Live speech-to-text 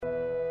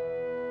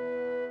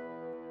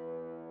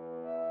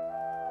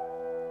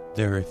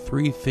There are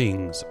three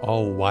things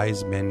all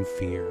wise men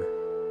fear: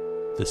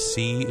 the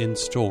sea in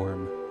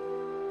storm,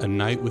 a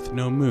night with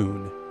no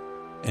moon,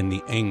 and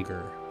the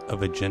anger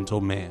of a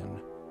gentle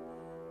man.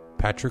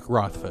 Patrick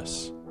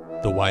Rothfuss,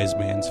 The Wise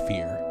Man's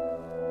Fear.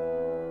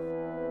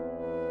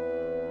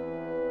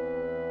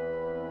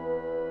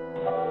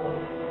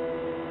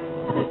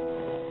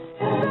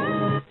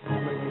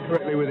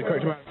 Correctly with the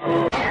correct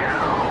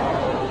amount.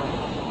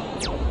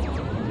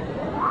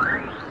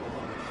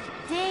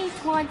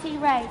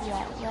 D20 Radio,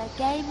 where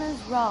gamers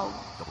roll.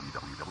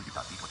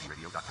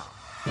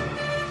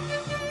 www.d20radio.com.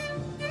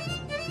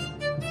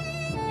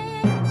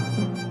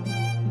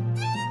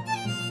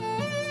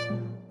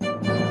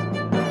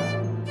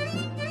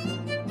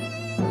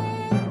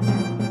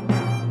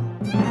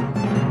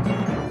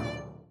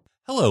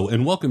 Hello,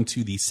 and welcome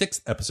to the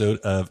 6th episode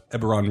of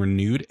Eberron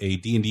Renewed, a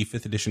D&D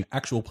 5th edition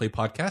actual play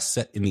podcast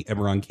set in the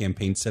Eberron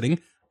campaign setting.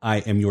 I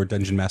am your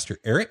Dungeon Master,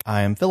 Eric.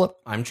 I am Philip.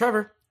 I'm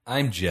Trevor.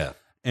 I'm Jeff.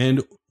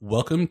 And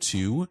welcome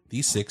to the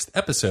 6th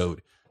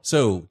episode.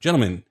 So,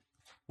 gentlemen,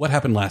 what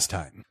happened last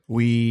time?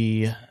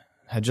 We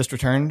had just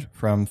returned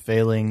from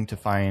failing to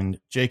find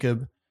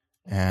Jacob,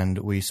 and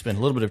we spent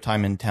a little bit of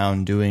time in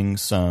town doing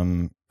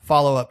some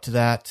follow-up to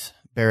that.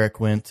 Barrick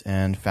went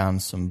and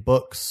found some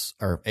books,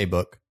 or a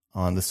book,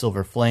 on the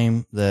Silver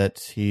Flame that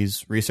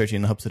he's researching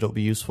in the hopes that it'll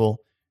be useful.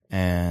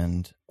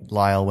 And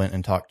Lyle went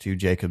and talked to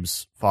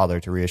Jacob's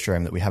father to reassure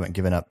him that we haven't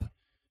given up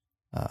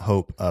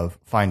hope of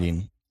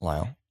finding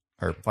Lyle,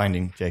 or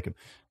finding Jacob.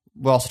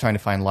 We're also trying to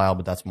find Lyle,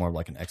 but that's more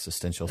like an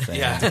existential thing.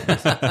 Yeah.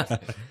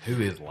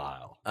 Who is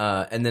Lyle?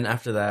 And then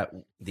after that,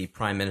 the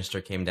Prime Minister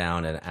came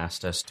down and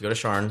asked us to go to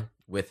Sharn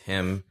with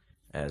him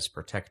as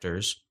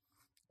protectors.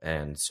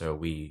 And so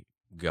we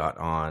got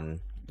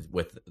on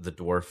with the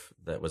dwarf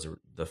that was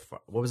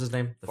what was his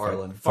name?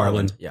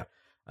 Farland. Yeah.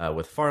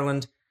 With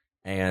Farland.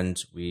 And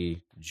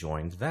we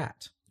joined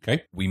that.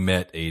 Okay. We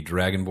met a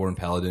Dragonborn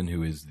paladin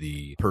who is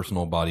the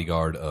personal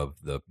bodyguard of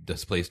the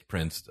displaced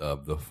prince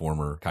of the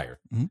former Kyre.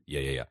 Mm-hmm.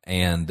 Yeah.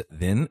 And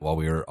then while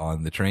we were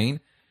on the train,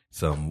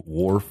 some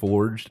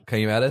Warforged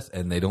came at us,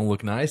 and they don't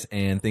look nice,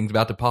 and things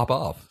about to pop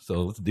off.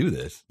 So let's do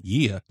this.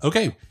 Yeah.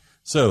 Okay.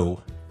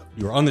 So,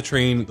 you're on the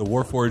train. The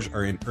Warforged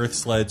are in Earth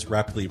sleds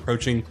rapidly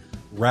approaching.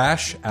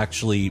 Rash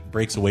actually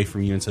breaks away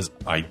from you and says,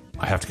 I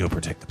have to go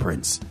protect the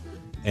prince.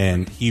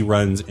 And he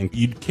runs, and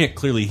you can't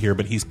clearly hear,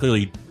 but he's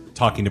clearly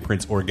talking to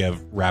Prince Orgev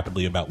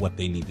rapidly about what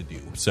they need to do.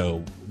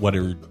 So what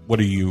are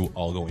you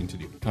all going to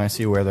do? Can I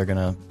see where they're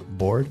going to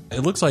board?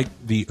 It looks like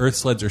the Earth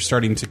sleds are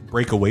starting to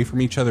break away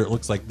from each other. It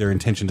looks like their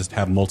intention is to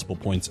have multiple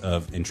points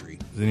of entry.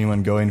 Is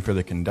anyone going for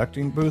the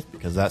conducting booth?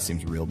 Because that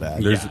seems real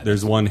bad.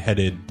 There's one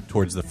headed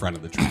towards the front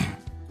of the train.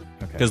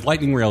 Okay. Because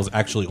lightning rails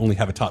actually only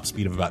have a top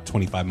speed of about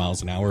 25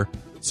 miles an hour.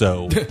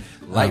 So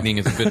Lightning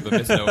is a bit of a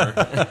misnomer.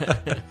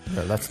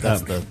 That's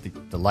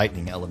the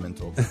lightning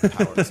elemental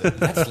power. So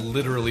That's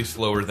literally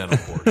slower than a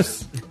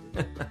horse.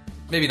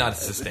 Maybe not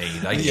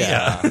sustained.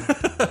 Yeah.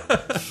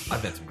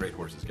 I've met some great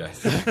horses, guys.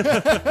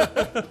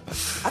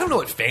 I don't know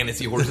what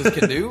fantasy horses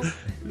can do.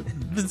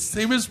 the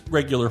same as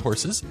regular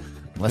horses.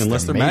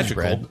 Unless they're they're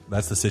magical. mage-bred.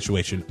 That's the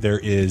situation. There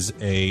is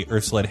a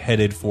Earth sled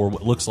headed for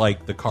what looks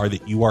like the car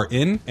that you are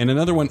in, and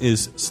another one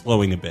is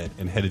slowing a bit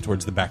and headed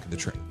towards the back of the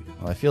train.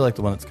 Well, I feel like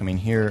the one that's coming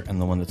here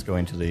and the one that's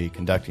going to the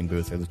conducting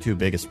booth are the two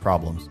biggest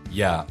problems.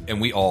 Yeah,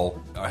 and we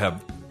all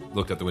have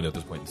looked out the window at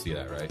this point and see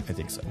that, right? I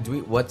think so.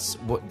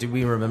 Do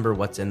we remember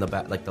what's in the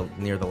back, like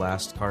near the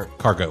last cart?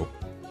 Cargo.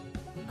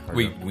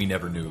 We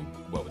never knew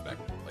what was back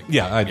there. Like,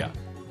 Yeah,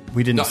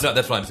 We didn't. No,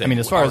 that's what I'm saying. I mean,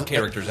 as far Our as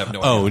characters have no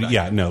Oh, idea.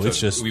 yeah, no, So it's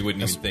just- we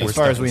wouldn't even think. as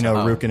far as we know,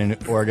 Oh. Rukin and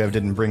Orgev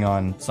didn't bring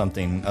on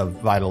something of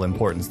vital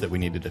importance that we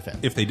need to defend.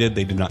 If they did,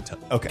 they did not tell.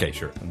 Okay,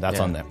 sure. And that's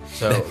Yeah. on them.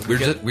 So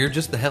We're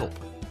just the help.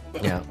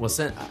 yeah. Well,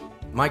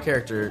 my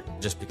character,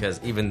 just because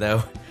even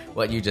though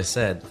what you just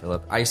said,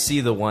 Philip, I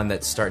see the one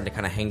that's starting to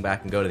kind of hang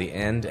back and go to the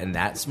end, and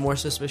that's more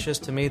suspicious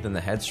to me than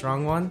the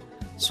headstrong one.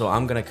 So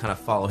I'm gonna kind of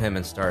follow him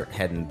and start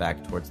heading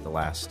back towards the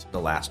last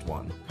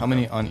one. How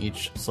many on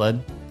each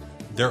sled?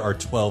 There are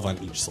 12 on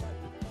each sled.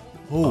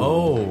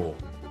 Oh,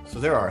 So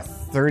there are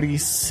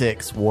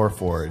 36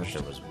 Warforged.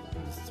 there was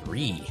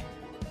 3.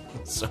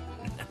 So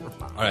never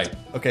mind. All right.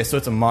 Okay, so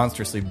it's a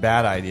monstrously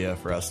bad idea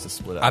for us to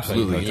split up.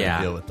 Absolutely, so we can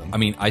yeah. Deal with them. I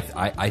mean, I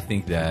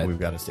think that. We've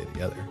got to stay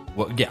together.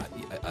 Well, yeah,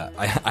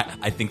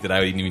 I think that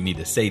I didn't even need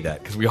to say that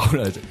because we all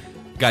know,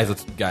 guys,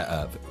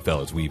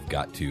 fellas, we've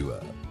got to.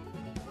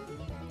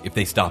 If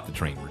they stop the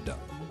train, we're done.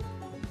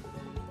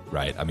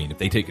 Right? I mean, if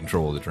they take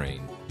control of the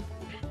train,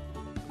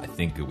 I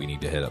think that we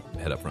need to head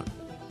up front.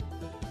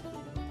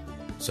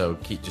 So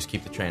just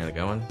keep the train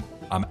going.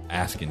 I'm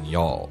asking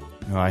y'all.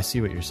 No, I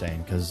see what you're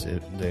saying because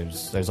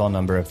there's all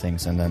number of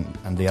things, and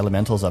the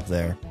elementals up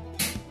there,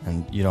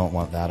 and you don't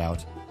want that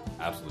out.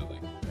 Absolutely.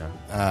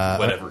 Yeah.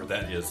 Whatever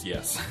that is,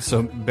 yes.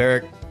 So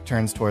Barrick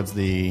turns towards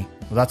the.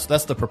 Well,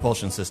 that's the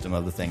propulsion system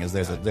of the thing. Is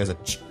there's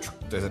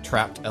a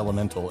trapped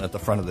elemental at the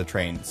front of the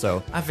train.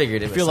 So I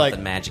figured it was feel something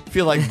like magic.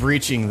 feel like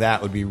breaching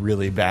that would be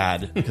really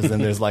bad because then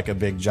there's like a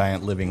big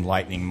giant living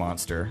lightning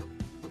monster.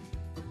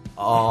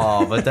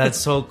 Oh, but that's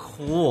so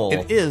cool.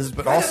 It is,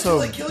 but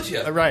also kills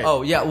you. right.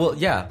 Oh, yeah, well,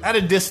 yeah. At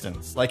a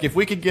distance. Like if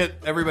we could get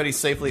everybody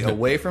safely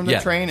away from the Yeah.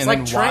 train It's and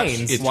like then watch,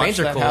 trains. watch Trains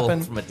are that cool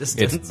happen. from a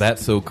distance.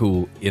 That's so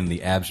cool in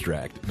the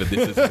abstract, but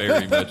this is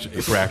very much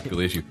a practical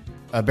issue.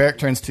 Barrack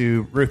turns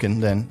to Rukin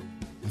then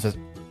and says,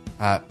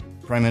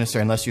 Prime Minister,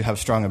 unless you have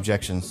strong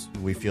objections,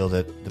 we feel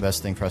that the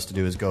best thing for us to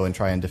do is go and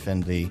try and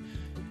defend the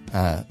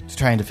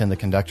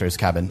conductor's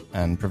cabin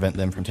and prevent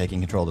them from taking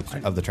control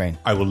of the train.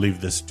 I will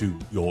leave this to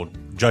your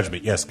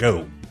judgment. Yes,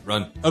 go.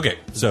 Run. Okay,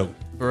 so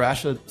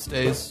Barasha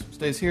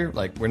stays here.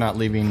 Like we're not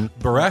leaving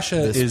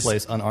Barasha this is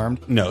place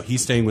unarmed. no,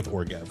 he's staying with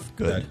Orgev.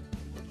 Good.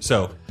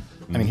 So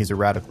I mean, he's a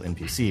radical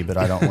NPC, but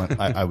I don't want.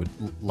 I would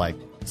like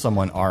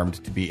someone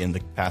armed to be in the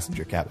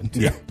passenger cabin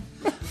too. yeah,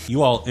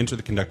 you all enter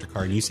the conductor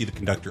car, and you see the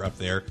conductor up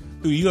there,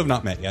 who you have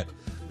not met yet,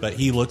 but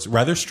he looks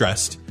rather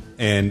stressed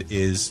and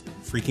is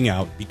freaking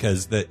out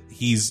because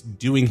he's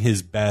doing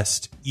his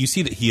best. You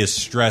see that he is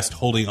stressed,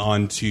 holding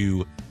on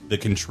to the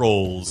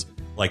controls,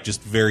 like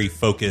just very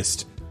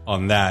focused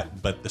on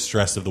that. But the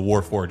stress of the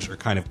Warforged are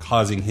kind of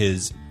causing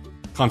his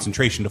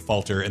concentration to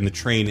falter, and the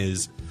train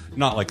is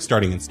not like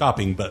starting and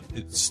stopping, but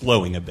it's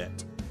slowing a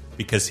bit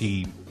because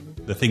the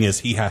thing is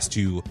he has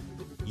to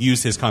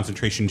use his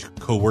concentration to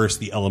coerce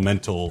the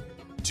elemental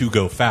to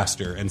go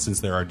faster, and since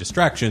there are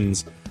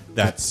distractions,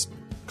 that's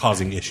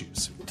causing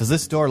issues. Does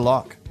this door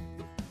lock?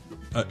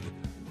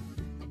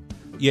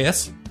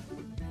 Yes.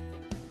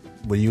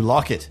 Will you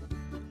lock it?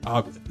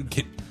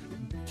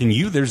 Can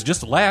you? There's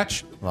just a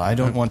latch. Well, I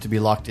don't want to be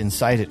locked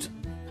inside it.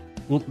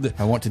 Well,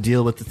 I want to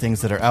deal with the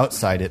things that are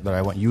outside it, but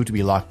I want you to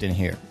be locked in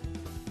here.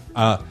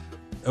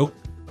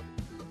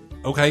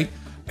 Okay.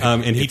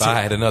 And he If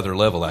I had another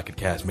level, I could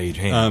cast Mage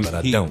Hand, but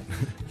I don't.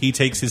 He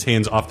takes his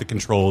hands off the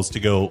controls to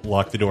go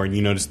lock the door, and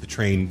you notice the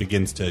train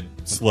begins to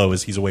slow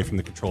as he's away from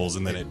the controls,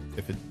 and then it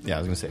Yeah, I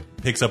was going to say.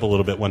 picks up a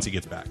little bit once he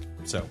gets back.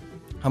 So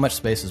How much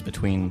space is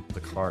between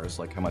the cars?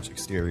 Like, how much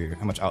exterior,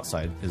 how much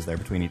outside is there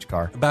between each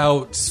car?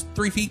 about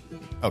 3 feet,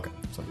 Okay.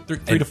 So,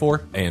 3 to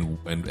 4. And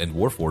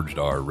Warforged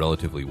are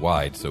relatively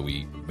wide, so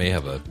we may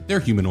have a. They're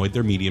humanoid.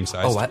 They're medium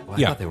sized. Oh, I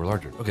yeah, thought they were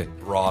larger. Okay,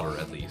 broader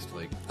at least.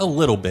 Like a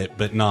little bit,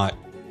 but not.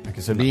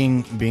 okay, so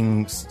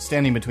being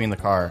standing between the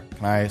car,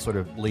 can I sort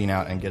of lean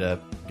out and get a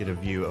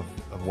view of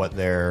what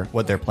their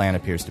plan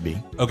appears to be?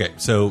 Okay,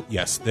 so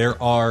yes,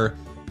 there are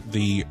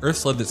the Earth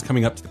sled that's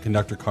coming up to the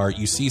conductor car.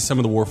 You see some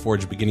of the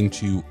Warforged beginning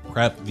to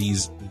prep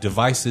these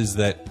devices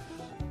that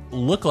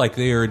look like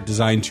they are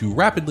designed to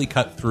rapidly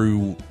cut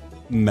through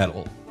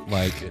metal.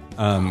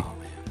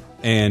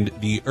 And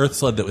the Earth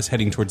sled that was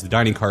heading towards the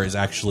dining car is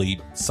actually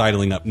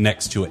sidling up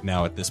next to it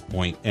now at this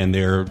point, and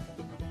they're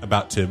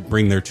about to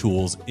bring their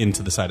tools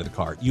into the side of the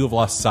car. You have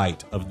lost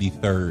sight of the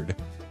third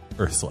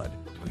Earth sled.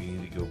 we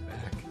need to go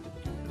back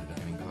to the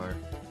dining car.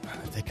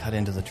 If they cut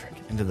into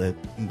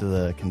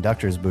the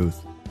conductor's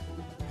booth,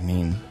 I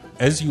mean,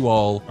 As you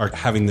all are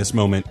having this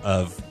moment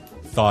of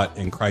thought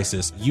and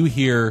crisis, you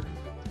hear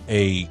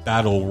a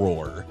battle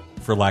roar,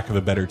 for lack of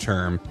a better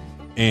term,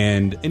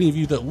 and any of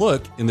you that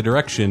look in the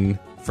direction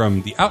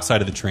from the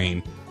outside of the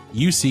train,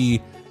 you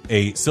see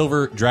a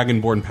silver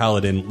dragonborn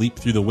paladin leap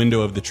through the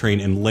window of the train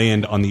and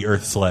land on the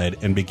Earth sled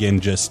and begin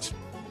just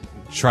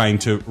trying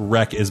to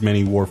wreck as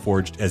many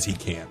Warforged as he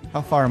can.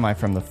 how far am I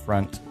from the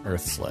front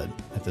Earth sled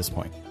at this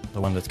point? The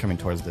one that's coming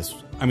towards this.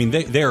 I mean,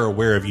 they're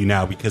aware of you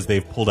now because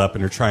they've pulled up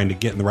and are trying to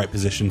get in the right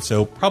position,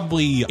 so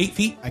probably 8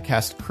 feet. I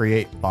cast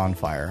Create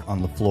Bonfire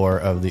on the floor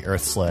of the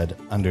Earth sled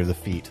under the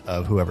feet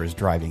of whoever's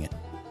driving it.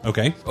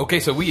 Okay. Okay,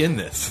 so we in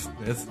this.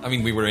 I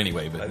mean, we were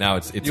anyway, but now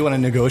it's. You want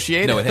to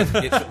negotiate? No, it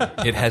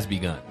has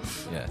begun.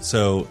 Yeah.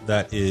 So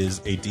that is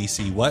a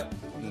DC what?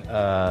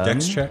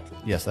 Dex check?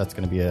 Yes, that's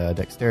going to be a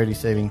dexterity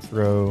saving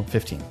throw.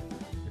 15.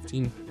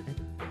 15.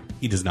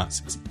 He does not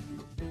succeed.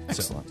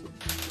 Excellent.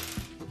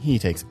 He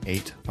takes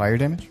 8 fire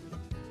damage.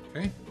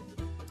 Okay.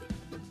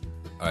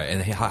 All right,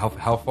 and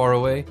how far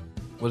away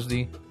was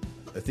the?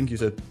 I think you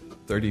said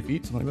 30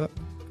 feet, something like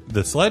that.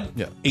 The sled?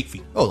 Yeah. 8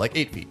 feet. Oh, like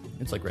 8 feet.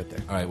 It's like right there.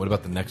 All right, what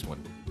about the next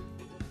one?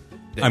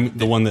 I'm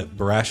the one that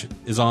Barash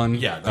is on.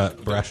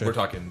 Barasha. We're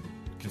talking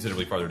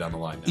considerably farther down the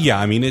line now. Yeah,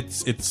 I mean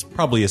it's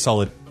probably a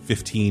solid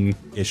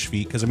 15-ish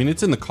feet because I mean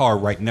it's in the car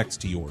right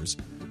next to yours,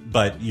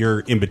 but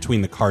you're in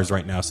between the cars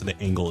right now, so the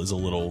angle is a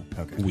little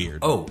weird.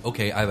 Oh,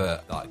 okay. I have a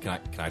thought. Can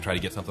I try to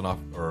get something off,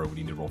 or do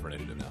you need to roll for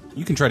initiative now?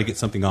 You can try to get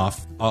something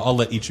off. I'll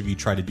let each of you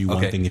try to do one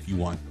Okay. thing if you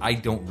want. I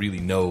don't really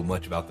know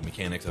much about the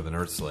mechanics of an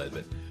Earth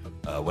sled,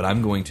 but what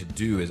I'm going to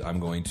do is I'm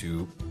going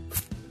to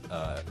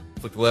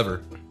flick the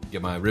lever,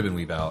 get my ribbon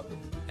weave out,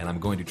 and I'm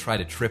going to try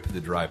to trip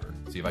the driver.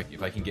 See if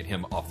I can get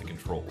him off the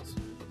controls.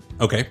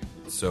 Okay.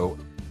 So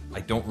I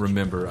don't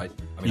remember. I mean,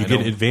 You I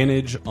get know-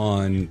 advantage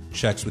on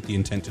checks with the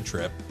intent to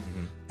trip,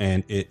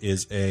 and it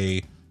is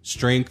a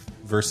strength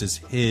versus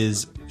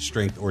his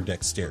strength or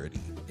dexterity.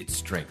 It's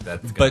strength.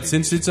 That's gonna But be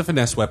since the it's a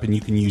finesse weapon,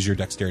 you can use your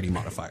dexterity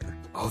modifier.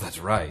 Oh, that's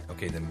right.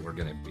 Okay, then we're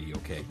gonna be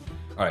okay.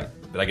 All right,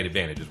 but I get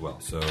advantage as well.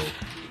 So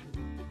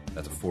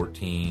that's a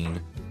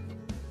 14.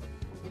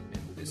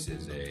 And this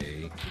is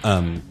a.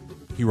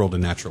 He rolled a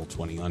natural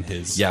 20 on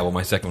his. Yeah, well,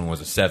 my second one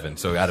was a 7,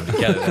 so out of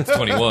together, that's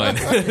 21.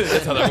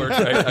 That's how that works,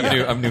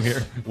 right? I'm new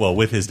here. Well,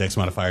 with his dex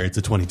modifier, it's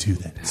a 22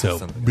 then. So,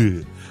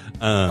 bleh.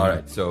 All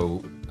right,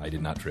 so I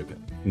did not trip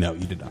him. No,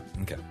 you did not.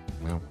 Okay.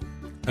 Well,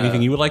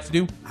 Anything you would like to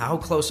do? How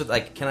close?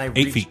 Can I 8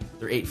 reach? feet.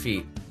 They're 8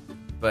 feet.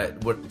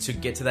 But to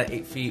get to that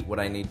 8 feet, would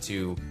I need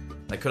to?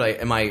 Could I?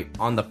 Am I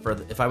on the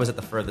further? If I was at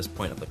the furthest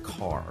point of the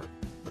car,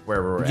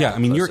 where we're Yeah, at I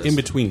mean, you're in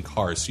closest. between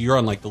cars, so you're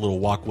on like the little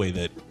walkway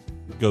that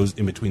goes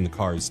in between the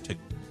cars.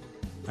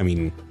 I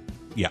mean,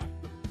 yeah.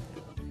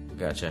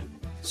 Gotcha.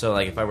 So,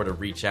 if I were to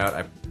reach out,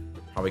 I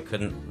probably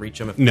couldn't reach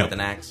him No. with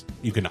an axe.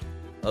 You could not.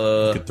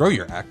 You could throw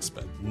your axe,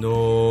 but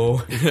No,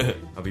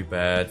 that'll be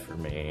bad for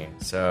me.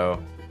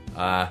 So,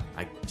 I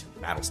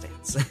took battle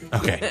stance.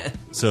 okay.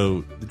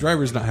 So the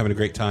driver's not having a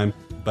great time,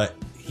 but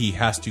he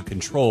has to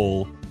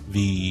control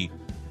the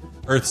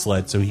earth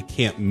sled, so he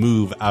can't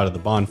move out of the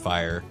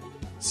bonfire.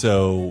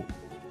 So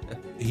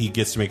he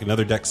gets to make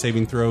another dex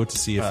saving throw to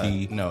see if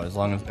he. No, as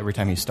long as every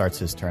time he starts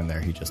his turn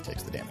there, he just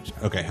takes the damage.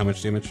 Okay, how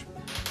much damage?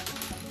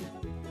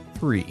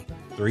 3.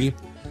 3.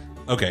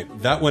 Okay,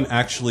 that one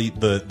actually,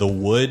 the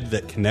wood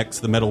that connects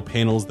the metal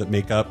panels that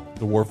make up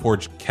the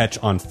Warforged catch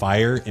on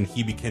fire, and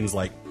he begins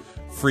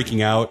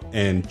freaking out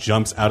and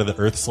jumps out of the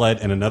earth sled,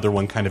 and another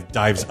one kind of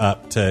dives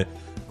up to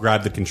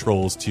grab the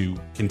controls to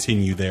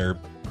continue their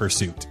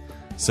pursuit.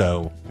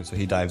 So So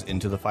he dives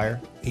into the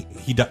fire.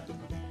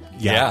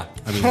 yeah.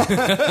 I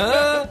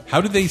mean, how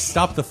do they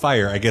stop the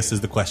fire? I guess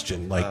is the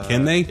question.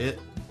 Can they?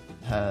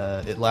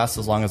 It lasts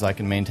as long as I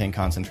can maintain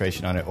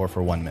concentration on it, or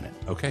for 1 minute.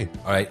 Okay.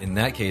 all right, in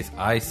that case,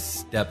 I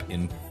step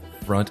in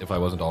front, if I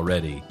wasn't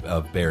already,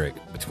 of Barrick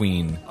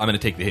between. I'm going to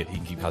take the hit. He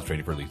can keep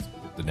concentrating for at least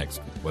the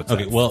next,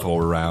 Okay, well-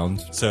 4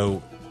 rounds.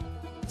 So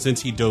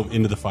since he dove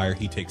into the fire,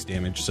 he takes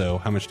damage. So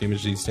how much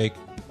damage did he take?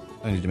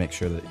 I need to make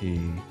sure that he.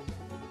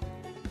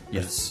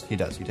 Yes, he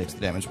does. He takes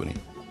the damage when he.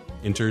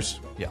 Enters.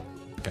 Yeah.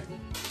 Okay.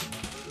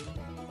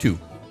 2.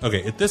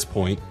 Okay, at this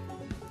point,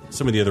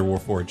 some of the other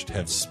Warforged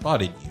have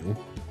spotted you.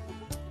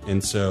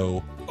 And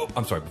so, Oh,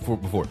 I'm sorry.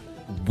 Before,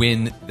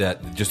 when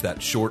that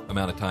short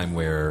amount of time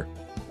where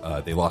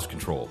they lost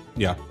control,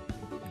 yeah.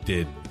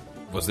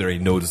 was there a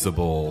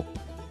noticeable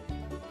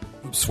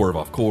swerve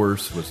off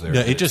course? Was there? No,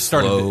 it just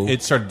started. slow?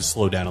 It started to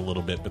slow down a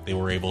little bit, but they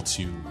were able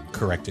to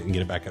correct it and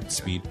get it back up to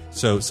speed.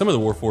 So some of the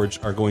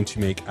Warforged are going to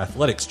make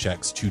athletics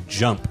checks to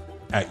jump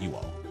at you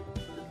all.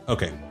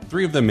 Okay,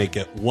 3 of them make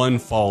it. 1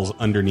 falls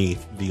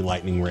underneath the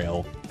lightning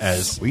rail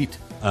as Sweet.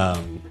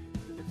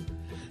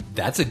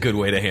 That's a good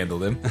way to handle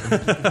them.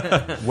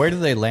 Where do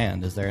they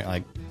land? Is there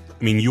I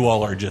mean, you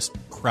all are just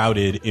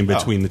crowded in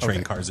between the train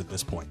okay. cars at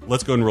this point.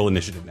 Let's go and roll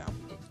initiative now.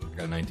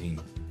 Got a 19.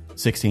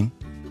 16?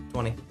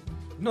 20.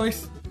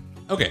 Nice.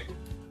 Okay,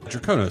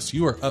 Draconos,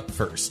 you are up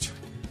first.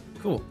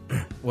 Cool.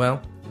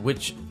 Well,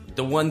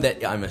 the one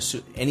that I'm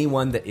assuming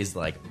anyone that is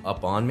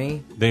up on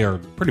me. They are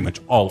pretty much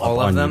all All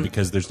up of on them? you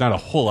because there's not a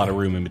whole lot of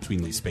room in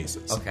between these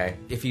spaces. Okay,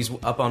 if he's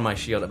up on my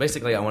shield,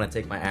 basically I want to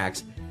take my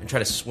axe and try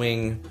to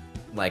swing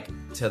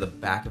to the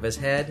back of his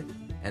head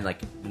and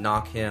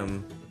knock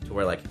him to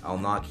where I'll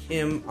knock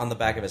him on the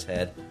back of his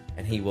head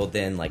and he will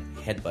then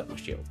headbutt my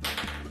shield.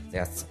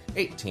 That's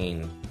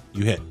 18.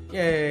 You hit.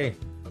 Yay!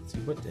 Let's see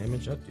what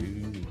damage I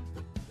do.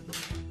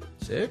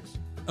 6.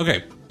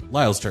 Okay,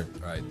 Lyle's turn.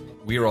 All right.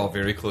 We are all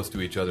very close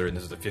to each other, and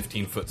this is a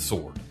 15-foot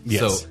sword.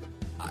 Yes. So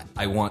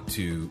I want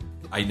to.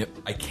 I know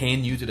I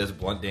can use it as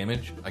blunt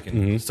damage. I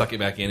can suck it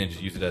back in and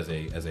just use it as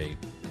a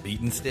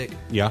beaten stick.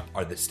 Yeah.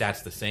 Are the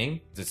stats the same?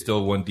 Is it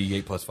still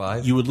 1d8 plus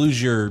 5? You would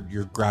lose your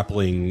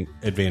grappling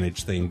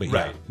advantage thing, but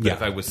right. yeah. But Yeah.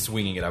 if I was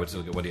swinging it, I would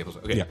still get 1d8 plus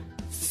 5. Okay. Yeah.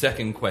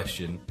 Second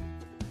question.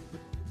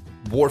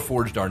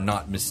 Warforged are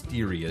not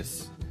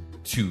mysterious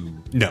to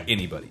No.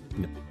 anybody.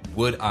 No.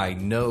 Would I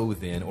know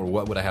then, or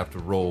what would I have to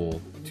roll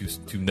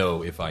to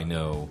know if I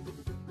know?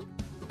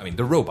 I mean,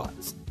 they're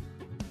robots.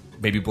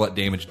 Maybe blunt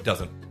damage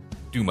doesn't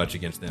do much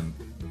against them.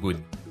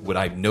 Would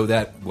I know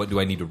that? What do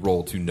I need to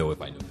roll to know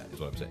if I know that? Is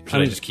what I'm saying.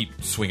 Should I just keep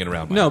swinging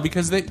around? No,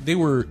 because they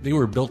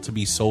were built to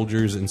be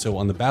soldiers, and so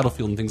on the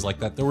battlefield and things like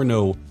that, there were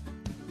no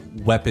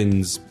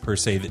weapons per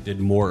se that did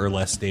more or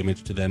less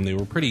damage to them. They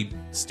were pretty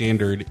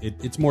standard.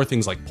 It's more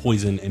things like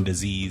poison and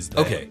disease. That,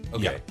 Okay.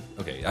 yeah.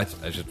 I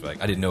just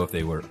I didn't know if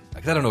they were.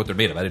 Because I don't know what they're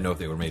made of. I didn't know if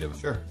they were made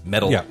of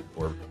metal Yeah.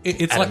 or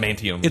It's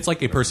adamantium. It's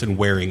like a person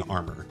wearing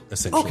armor,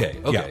 essentially. Okay,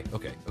 Yeah.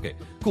 okay.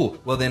 Cool.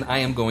 Well, then I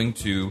am going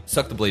to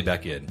suck the blade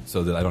back in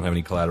so that I don't have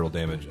any collateral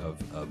damage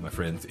of my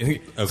friends,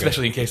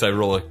 especially in case I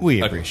roll a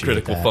appreciate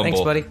critical that.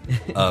 fumble. Thanks,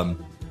 buddy.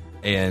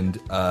 And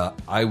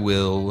I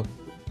will.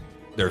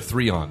 There are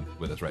 3 on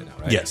with us right now,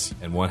 right? Yes.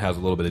 And one has a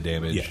little bit of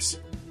damage. Yes.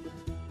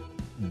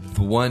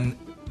 The one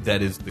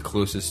that is the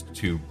closest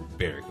to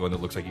Barrick, the one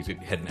that looks like he's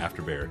heading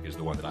after Barrick, is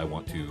the one that I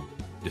want to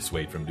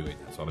dissuade from doing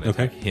that. So I'm going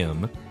to attack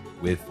him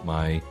with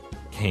my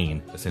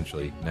cane,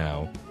 essentially,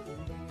 now.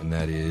 And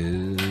that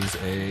is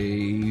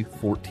a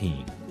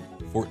 14.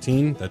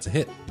 14, that's a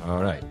hit.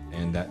 All right.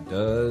 And that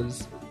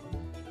does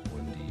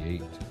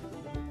 1d8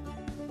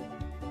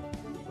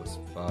 plus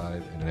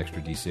 5 and an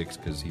extra d6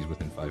 because he's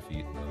within 5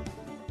 feet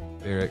of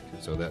Barrick.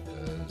 So that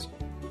does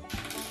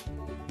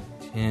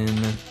 10,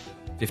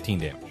 15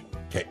 damage.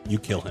 Okay, you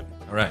kill him.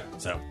 All right.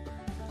 So,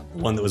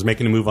 the one that was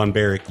making a move on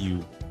Barrick,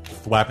 you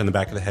thwap in the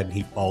back of the head, and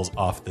he falls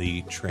off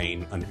the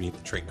train underneath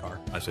the train car.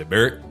 I say,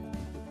 Barrick,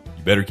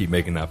 you better keep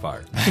making that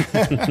fire.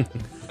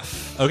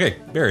 Okay,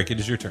 Barrick, it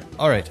is your turn.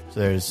 All right.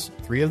 So there's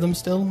 3 of them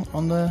still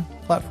on the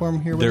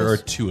platform here with There are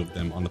us? 2 of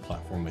them on the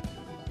platform with you.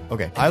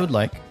 Okay. I would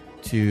like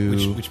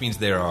to... Which means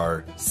there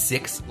are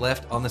 6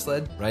 left on the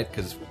sled, right?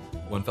 Because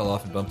one fell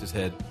off and bumped his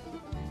head.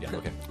 Yeah,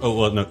 okay. Oh,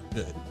 well, no.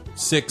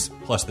 6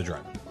 plus the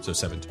driver, so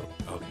 7 total.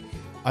 Okay.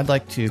 I'd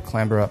like to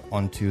clamber up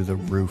onto the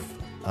roof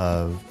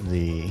of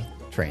the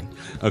train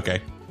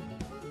Okay.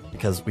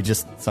 because we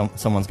just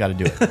someone's got to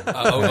do it.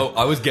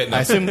 I was getting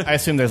I up.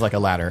 assume there's like a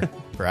ladder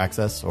for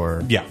access,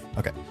 or Yeah.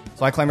 Okay,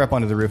 so I clamber up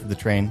onto the roof of the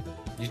train,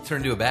 You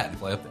turn into a bat and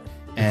fly up there.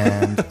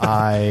 and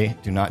I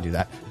do not do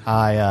that.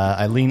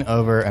 I lean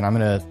over, and I'm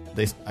gonna.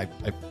 I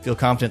feel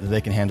confident that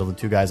they can handle the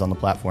 2 guys on the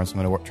platform, so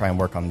I'm gonna try and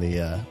work on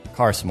the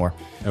car some more.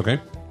 Okay.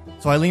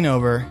 So I lean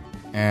over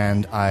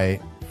and I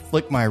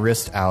flick my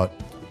wrist out,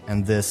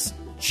 and this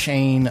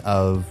chain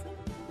of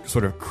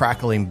sort of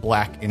crackling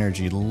black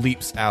energy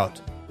leaps out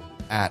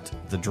at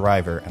the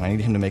driver, and I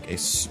need him to make a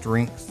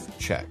strength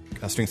check,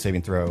 a strength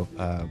saving throw,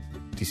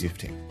 DC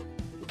 15.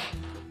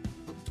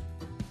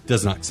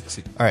 Does not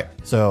succeed. All right,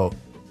 so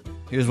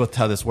here's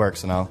how this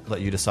works, and I'll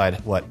let you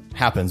decide what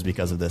happens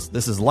because of this.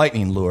 This is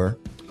lightning lure.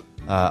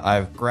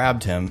 I've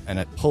grabbed him, and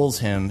it pulls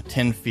him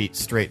 10 feet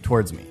straight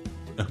towards me.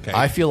 Okay.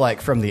 I feel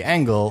like from the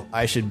angle,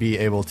 I should be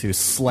able to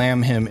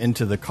slam him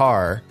into the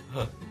car,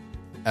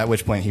 at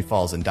which point he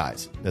falls and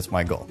dies. That's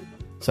my goal.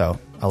 So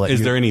I'll let you.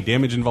 Is there any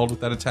damage involved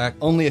with that attack?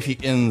 only if he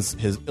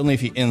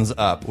ends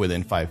up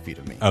within 5 feet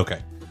of me?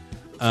 Okay.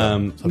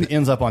 So if he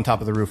ends up on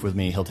top of the roof with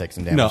me, he'll take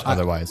some damage. No,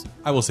 Otherwise,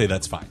 I will say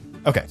that's fine.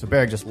 okay. So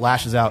Barrick just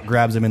lashes out,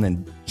 grabs him, and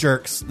then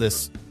jerks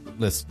this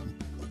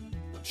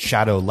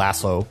shadow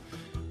lasso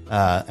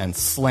and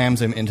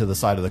slams him into the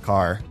side of the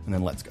car, and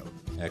then lets go.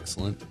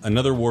 Excellent.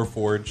 Another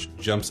Warforged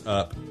jumps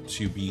up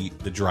to be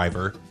the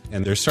driver,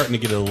 and they're starting to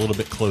get a little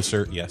bit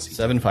closer. Yes.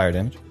 7 fire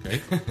damage.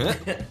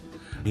 Okay.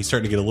 He's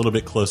starting to get a little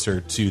bit closer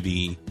to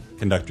the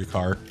conductor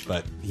car,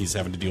 but he's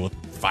having to deal with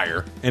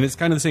fire. And it's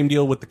kind of the same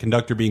deal with the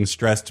conductor being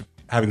stressed,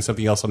 having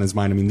something else on his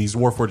mind. I mean, these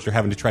Warforged are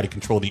having to try to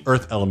control the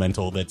earth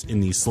elemental that's in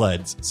these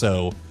sleds.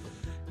 So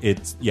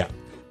it's, yeah,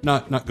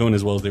 not going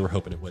as well as they were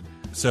hoping it would.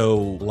 So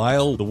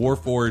Lyle, the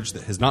Warforged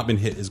that has not been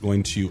hit, is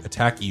going to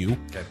attack you.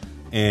 Okay.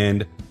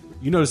 And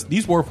you notice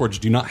these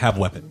Warforged do not have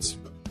weapons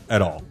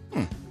at all.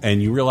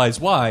 And you realize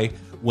why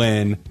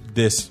when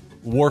this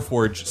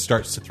Warforged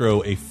starts to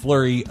throw a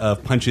flurry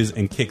of punches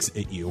and kicks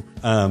at you.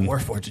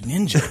 Warforged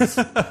ninjas.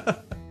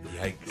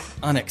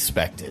 Yikes.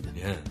 Unexpected.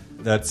 Yeah.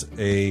 That's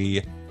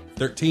a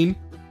 13.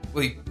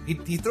 Well,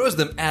 he throws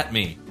them at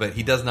me, but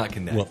he does not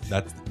connect. Well,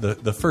 that's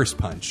the first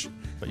punch.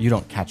 But you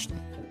don't catch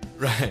them.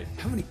 right.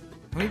 How many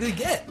did he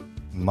get?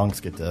 Monks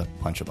get to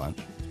punch a bunch.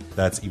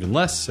 That's even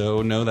less,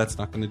 so no, that's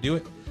not going to do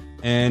it.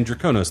 And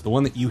Draconos, the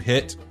one that you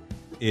hit,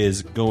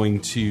 is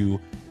going to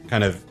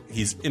kind of...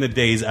 He's in a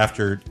daze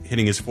after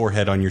hitting his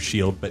forehead on your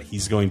shield, but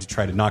he's going to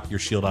try to knock your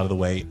shield out of the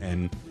way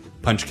and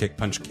punch kick.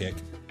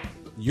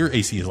 Your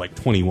AC is like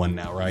 21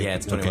 now, right? Yeah,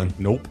 it's 21. Okay.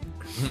 Nope.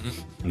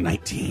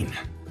 19.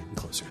 Getting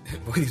closer.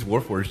 Boy, these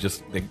Warforged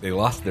just they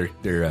lost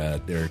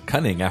their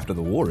cunning after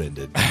the war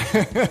ended.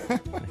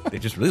 They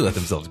just really let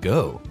themselves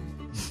go.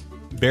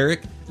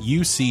 Barrick,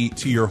 you see,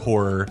 to your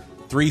horror,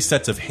 3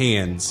 sets of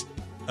hands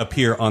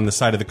appear on the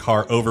side of the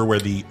car over where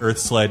the earth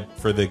sled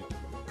for the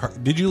car...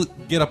 Did you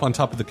get up on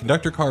top of the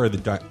conductor car or the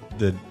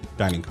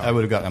dining car? I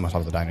would have gotten on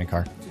top of the dining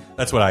car.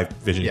 That's what I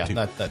visioned Yeah, too.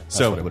 that's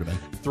so what it would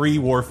have been. 3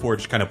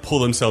 Warforged kind of pull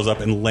themselves up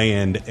and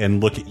land and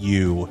look at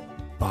you.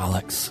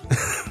 Bollocks.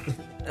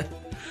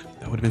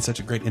 That would have been such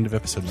a great end of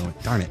episode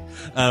moment. Darn it.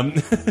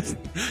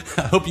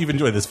 I hope you've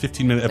enjoyed this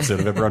 15-minute episode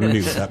of Ever on the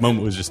News. That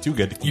moment was just too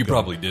good to keep You going.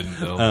 probably didn't,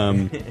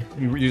 though.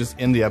 You just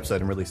end the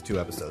episode and release 2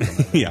 episodes on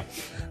that. Yeah.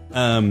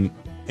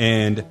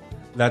 And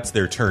that's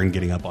their turn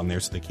getting up on there,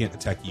 so they can't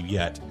attack you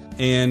yet.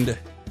 And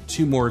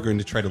 2 more are going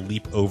to try to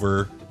leap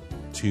over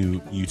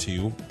to you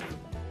 2.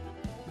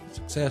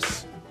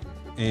 Success.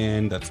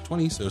 And that's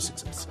 20, so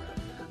success.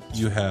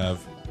 You have...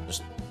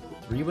 There's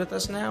 3 with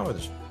us now, or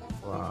there's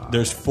 5?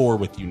 There's 4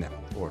 with you now.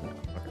 4 now.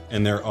 Okay.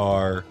 And there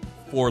are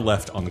 4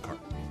 left on the cart.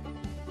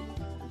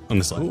 On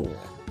the sled. Cool.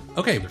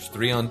 Okay. There's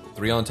three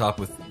on top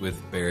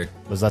with Barrick.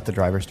 Was that the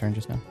driver's turn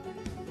just now?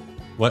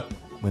 What?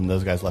 When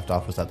those guys left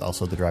off, was that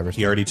also the driver's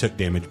He turn? already took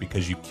damage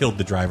because you killed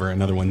the driver.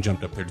 Another one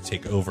jumped up there to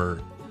take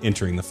over,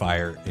 entering the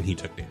fire, and he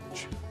took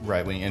damage.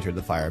 Right, when he entered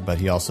the fire. But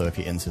he also, if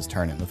he ends his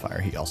turn in the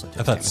fire, he also takes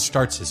I thought it damage.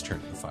 starts his turn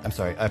in the fire. I'm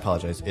sorry, I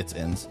apologize. It's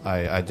ends.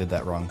 I did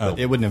that wrong. Oh. But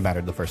it wouldn't have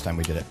mattered the first time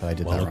we did it, but I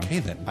did Well, that wrong. okay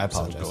then. I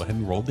apologize. So go ahead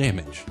and roll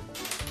damage.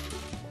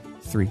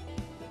 3. Okay.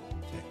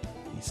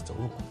 He's still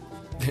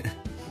rolling.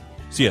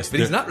 So yes, But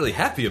he's not really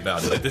happy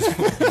about it at this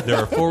point. there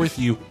are 4 with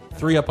you,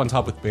 3 up on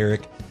top with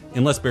Barrick.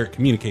 Unless Barrick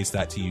communicates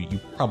that to you, you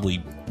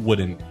probably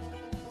wouldn't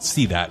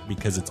see that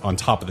because it's on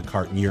top of the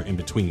cart and you're in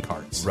between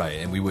carts. Right,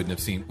 and we wouldn't have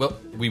seen. Well,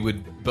 we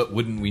would, but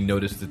wouldn't we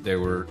notice that there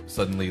were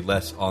suddenly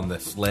less on the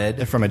sled?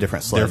 They're from a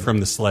different sled. They're from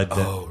the sled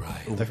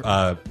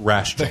that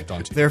Rash jumped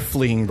onto. They're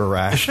fleeing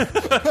Barash.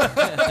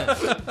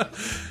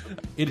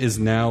 It is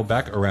now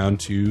back around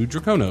to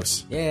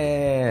Draconos.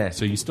 Yeah.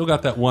 So you still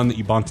got that one that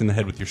you bonked in the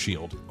head with your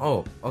shield.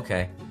 Oh,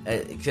 okay.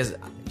 Because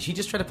she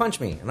just tried to punch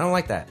me, and I don't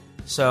like that.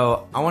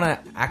 So I want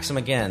to axe him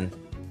again,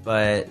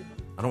 but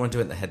I don't want to do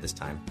it in the head this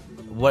time.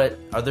 What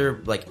are there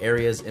like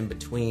areas in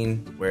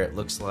between where it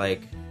looks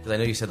like? Because I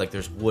know you said like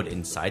there's wood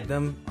inside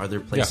them. Are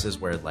there places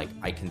where like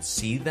I can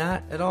see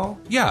that at all?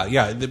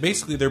 Yeah.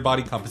 Basically, their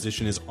body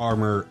composition is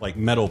armor, like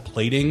metal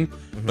plating,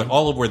 but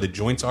all of where the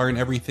joints are and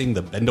everything,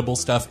 the bendable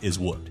stuff, is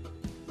wood.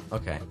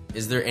 Okay.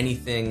 Is there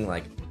anything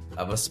like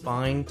of a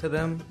spine to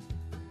them?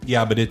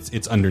 Yeah, but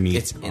it's underneath.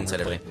 It's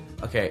inside everything.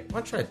 Okay, I'm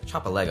gonna try to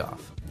chop a leg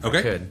off. If Okay.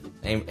 I could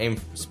aim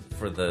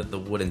for the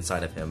wood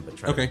inside of him, but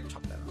try Okay. to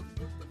chop that off.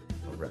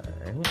 All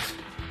right.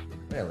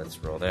 Well, let's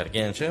roll that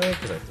again, shall we?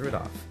 Because I threw it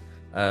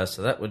off.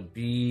 So that would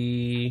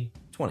be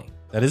 20.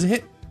 That is a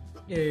hit.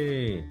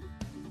 Yay!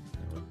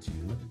 That would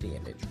do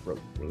damage.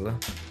 Roll.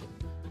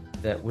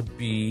 That would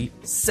be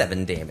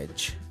 7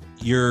 damage.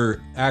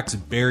 Your axe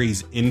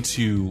buries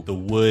into the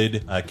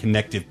wood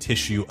connective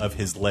tissue of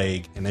his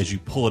leg, and as you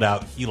pull it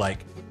out, he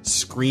like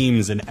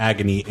screams in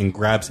agony and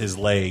grabs his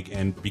leg,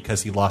 and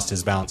because he lost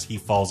his balance, he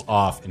falls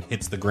off and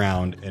hits the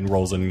ground and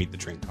rolls underneath the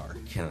train car.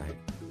 Can I?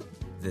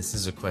 This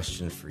is a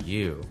question for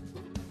you.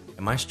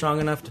 Am I strong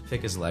enough to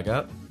pick his leg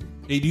up?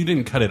 You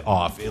didn't cut it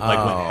off. It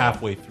like went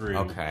halfway through.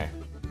 Okay.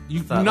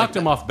 You Thought knocked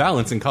like him off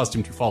balance and caused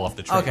him to fall off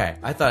the train. Okay,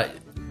 I thought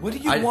What do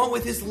you want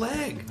with his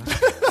leg?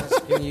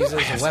 you can use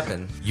it as a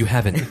weapon. You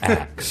have an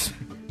axe,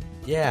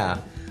 Yeah.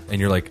 and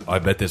you're like, I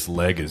bet this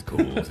leg is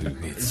cool. Too.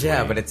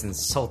 Yeah, but it's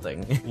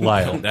insulting.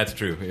 Lyle. That's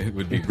true. It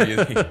would be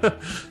really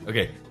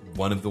okay.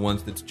 One of the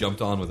ones that's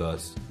jumped on with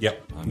us.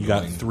 Yep. I'm You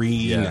got going-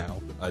 3 now.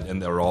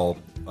 And they're all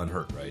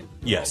unhurt, right?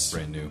 They're Yes. all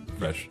brand new,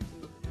 fresh,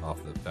 off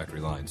the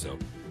factory line. So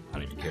I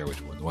don't even care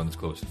which one. The one that's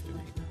closest to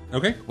me.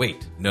 Okay.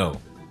 Wait, no.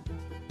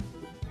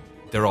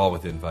 They're all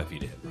within 5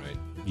 feet of him, right?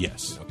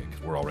 Yes. Okay,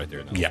 because we're all right there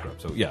in the Yeah. scrub.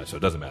 So yeah, so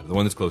it doesn't matter. The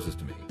one that's closest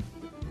to me.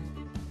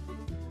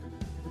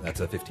 That's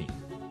a 15.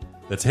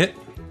 That's a hit.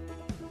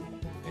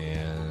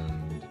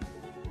 And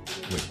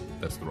wait,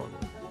 that's the wrong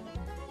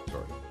one.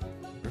 Sorry.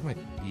 Where's my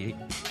D8?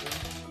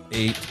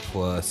 8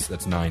 plus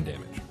that's 9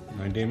 damage.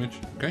 9 damage.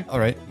 Okay. All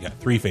right. You got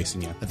 3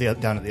 facing you.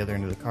 Down at the other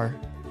end of the car.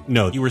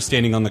 No, you were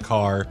standing on the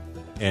car,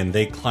 and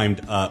they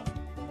climbed up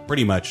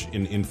pretty much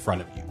in front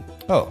of you.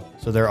 Oh,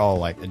 so they're all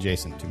like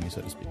adjacent to me,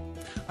 so to speak.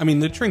 I mean,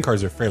 the train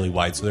cars are fairly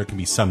wide, so there can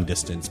be some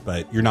distance,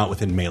 but you're not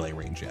within melee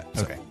range yet.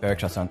 So. Okay, Barrack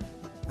shuts on.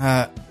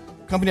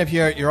 Company up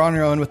here, you're on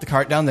your own with the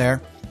cart down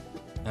there.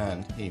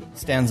 And he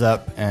stands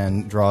up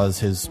and draws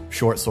his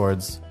short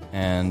swords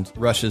and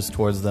rushes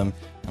towards them.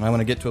 And I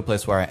want to get to a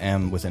place where I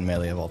am within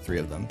melee of all 3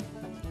 of them.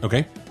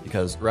 Okay.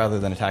 Because rather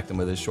than attack them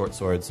with his short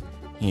swords,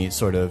 he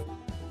sort of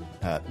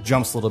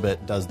jumps a little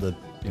bit, does the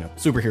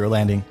superhero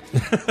landing,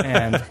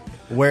 and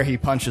where he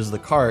punches the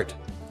cart,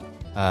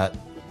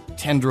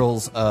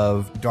 tendrils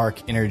of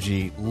dark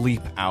energy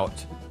leap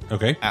out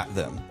Okay. at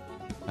them.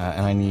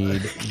 And I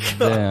need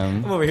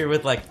them I'm over here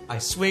with like, I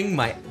swing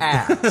my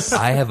axe.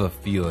 I have a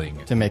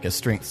feeling to make a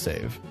strength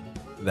save.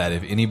 that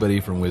if anybody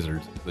from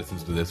Wizards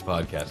listens to this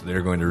podcast,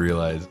 they're going to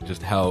realize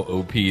just how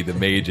OP the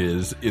mage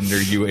is in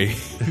their UA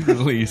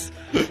release.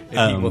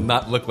 And he will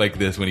not look like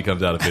this when he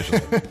comes out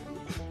officially.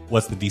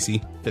 What's the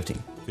DC?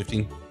 15.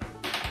 15.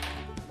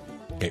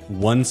 Okay,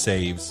 1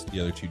 saves, the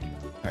other 2 do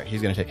not. All right,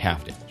 he's going to take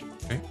half damage.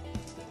 Okay.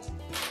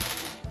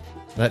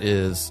 That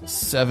is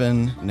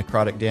 7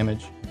 necrotic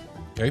damage,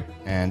 Okay.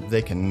 and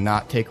they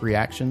cannot take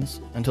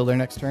reactions until their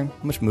next turn.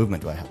 How much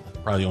movement do I have?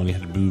 Probably only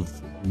had to move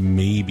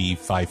maybe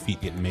 5 feet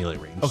to get in melee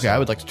range. Okay, I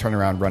would like to turn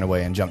around, run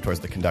away, and jump towards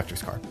the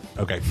conductor's car.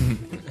 Okay.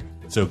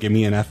 So give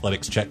me an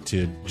athletics check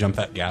to jump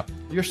that gap.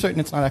 You're certain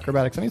it's not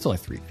acrobatics? I mean, it's only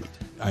 3 feet.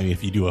 I mean,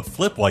 if you do a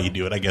flip while you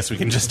do it, I guess we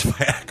can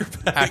justify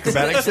acrobatics.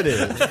 Acrobatics it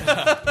is.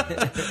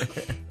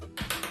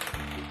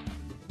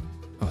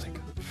 Oh, thank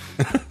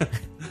God.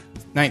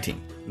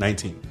 19.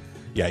 19.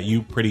 Yeah,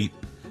 you pretty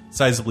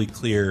sizably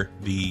clear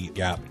the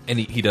gap. And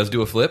he does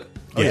do a flip?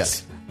 Oh,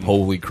 Yes.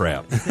 Holy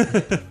crap.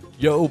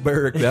 Yo,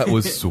 Barrack, that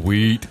was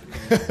sweet.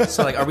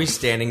 So like, are we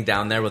standing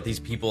down there with these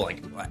people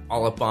like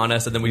all up on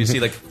us, and then we just see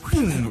like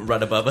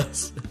right above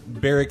us?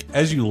 Barrack,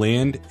 as you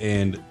land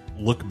and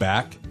look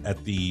back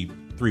at the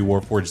 3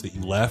 Warforged that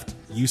you left,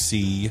 you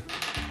see...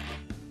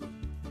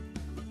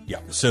 Yeah,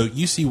 so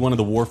you see one of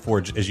the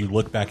Warforged as you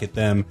look back at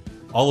them.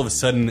 All of a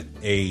sudden,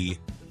 a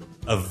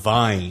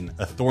vine,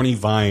 a thorny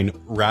vine,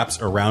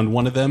 wraps around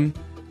one of them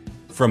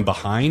from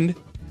behind,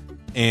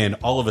 and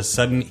all of a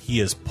sudden he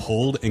is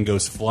pulled and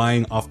goes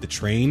flying off the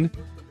train.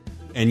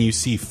 And you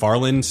see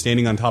Farland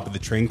standing on top of the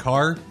train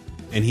car,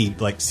 and he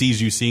like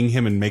sees you seeing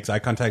him and makes eye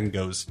contact and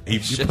goes. He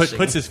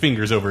puts his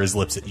fingers over his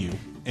lips at you,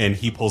 and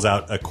he pulls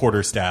out a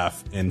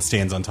quarterstaff and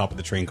stands on top of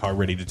the train car,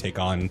 ready to take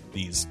on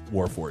these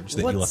Warforged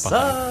that you left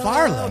behind.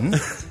 Farland?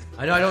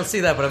 I know I don't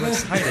see that, but I'm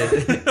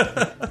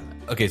excited.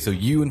 Okay, so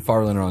you and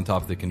Farland are on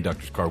top of the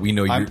conductor's car. We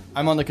know you're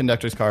I'm on the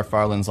conductor's car.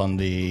 Farland's on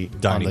the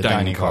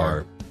dining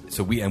car.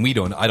 So I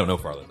don't know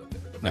Farland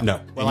up there. No.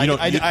 Well, And you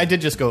don't- I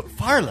did just go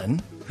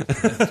Farland.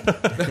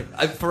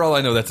 For all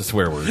I know, that's a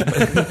swear word.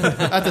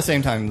 At the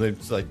same time,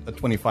 there's like a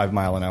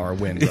 25-mile-an-hour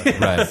wind.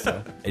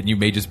 Right. And you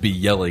may just be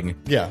yelling,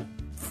 Yeah.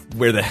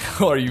 where the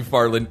hell are you,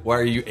 Farland? Why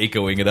are you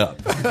echoing it up?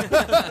 Or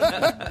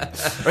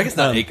I guess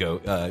not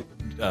echo.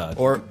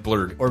 Or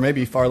blurred. Or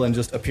maybe Farland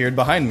just appeared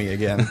behind me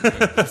again,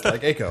 just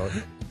like Echo.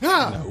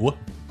 No,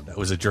 that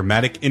was a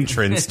dramatic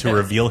entrance to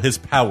reveal his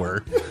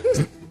power.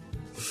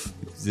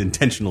 It's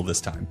intentional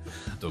this time.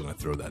 Still going to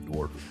throw that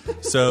dwarf.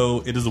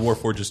 So it is the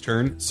Warforge's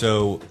turn.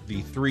 So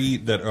the three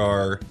that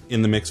are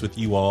in the mix with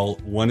you all,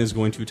 one is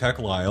going to attack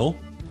Lyle.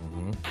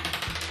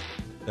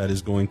 That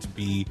is going to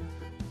be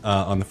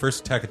on the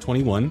first attack at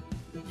 21.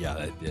 Yeah,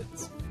 that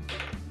hits.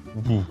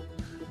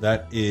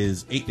 That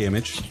is 8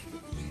 damage.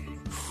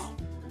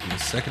 And the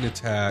second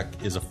attack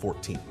is a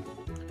 14.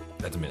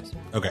 That's a miss.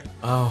 Okay.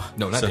 Oh,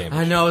 No, not So- damage.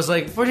 I know. I was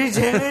like, 40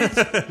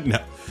 damage. No.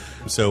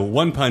 So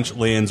one punch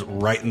lands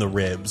right in the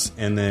ribs,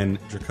 and then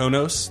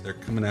Draconos, they're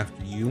coming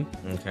after you.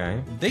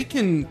 Okay. They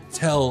can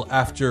tell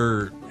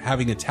after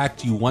having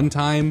attacked you one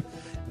time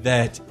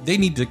that they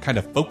need to kind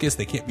of focus.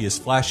 They can't be as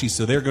flashy,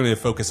 so they're going to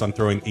focus on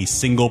throwing a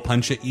single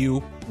punch at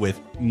you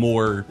with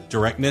more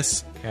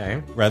directness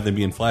Okay. rather than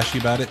being flashy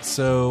about it.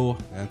 So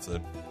that's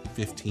a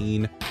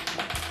 15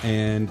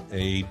 and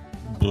a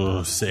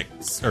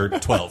 6 or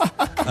 12.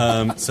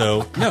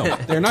 So no,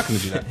 they're not going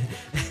to do that.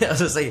 I was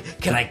just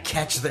like, can I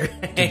catch their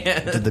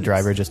hand? Did the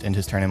driver just end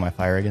his turn in my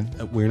fire again?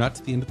 We're not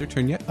to the end of their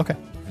turn yet. Okay.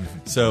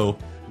 So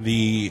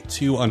the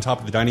two on top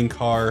of the dining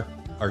car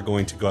are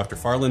going to go after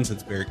Farland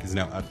since Barrick is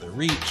now out of their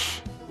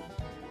reach.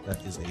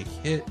 That is a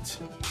hit.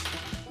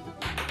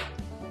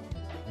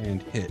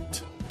 And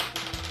hit.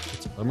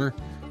 It's a bummer.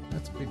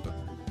 That's a big bummer.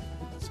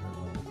 So,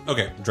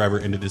 okay, the driver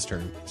ended his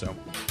turn. So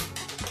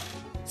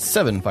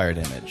 7 fire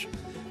damage.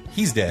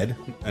 he's dead.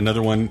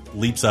 Another one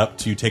leaps up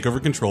to take over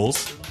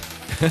controls.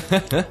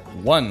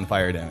 1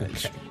 fire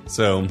damage.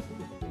 So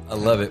I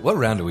love it. What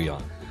round are we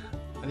on?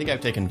 I think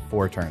I've taken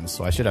 4 turns,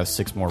 so I should have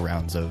 6 more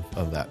rounds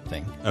of that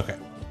thing. okay.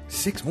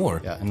 6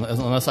 more. Yeah,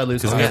 unless I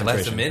lose Because we have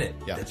concentration. less a minute.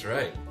 Yeah. That's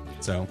right.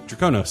 So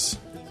Draconos,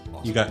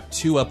 you got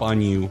 2 up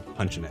on you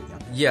punching at you.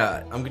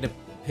 Yeah, I'm gonna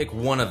pick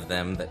one of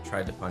them that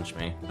tried to punch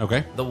me.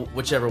 Okay.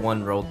 Whichever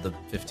one rolled the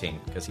 15,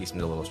 because he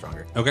seemed a little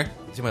stronger. Okay.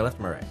 To my left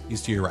or my right?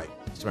 He's to your right.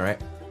 To my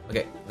right.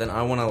 Okay, then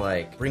I want to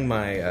like bring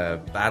my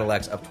battle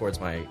axe up towards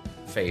my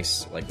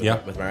face, like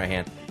with my right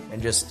hand,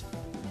 and just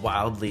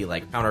wildly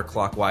like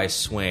counterclockwise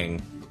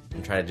swing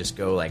and try to just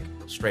go like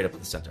straight up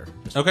the center.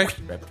 Just Okay.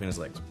 right between his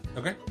legs.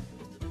 Okay.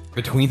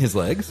 Between his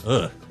legs?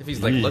 Ugh. If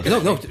he's like looking, No,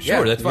 at no, me.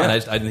 sure, that's fine. Yeah. I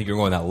didn't think you were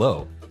going that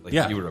low. Like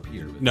Yeah. you were up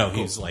here. but No, cool.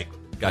 he's like,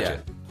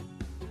 Gotcha.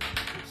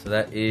 So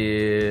that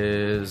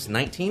is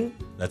 19,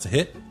 that's a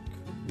hit.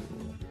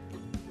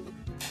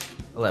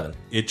 11.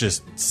 It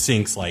just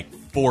sinks like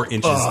 4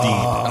 inches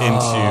deep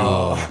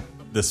into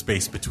the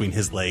space between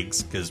his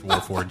legs because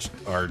Warforged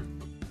are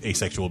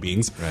asexual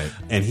beings. Right.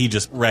 And he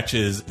just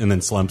retches and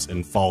then slumps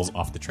and falls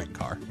off the train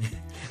car.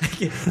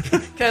 Can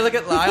I look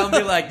at Lyle and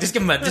be like, just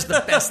give him just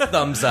the best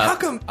thumbs up? How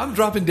come I'm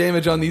dropping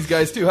damage on these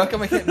guys too? How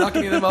come I can't knock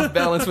any of them off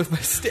balance with my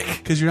stick?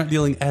 Because you're not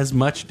dealing as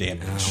much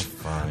damage.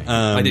 Fine.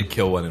 I did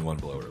kill one in one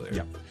blow earlier.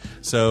 Yeah.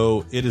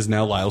 So it is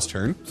now Lyle's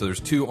turn. So there's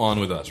 2 on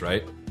with us,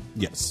 right?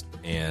 Yes.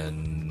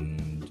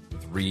 And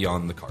 3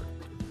 on the cart.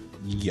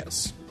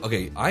 Yes.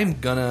 Okay, on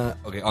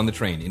the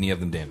train, any of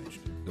them damaged?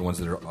 The ones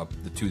that are up,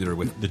 the 2 that are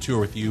with. The 2 are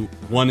with you.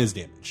 1 is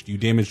damaged. You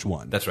damaged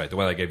 1. That's right, the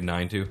one I gave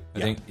 9 to, I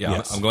Yeah. think. Yeah,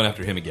 Yes. I'm going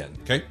after him again.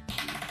 Okay.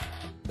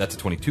 That's a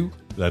 22.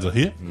 That's a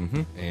hit.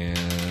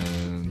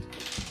 And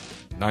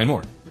 9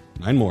 more.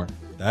 9 more.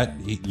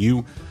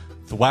 You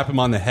whap him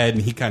on the head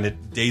and he kind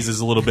of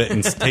dazes a little bit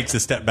and takes a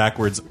step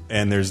backwards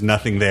and there's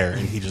nothing there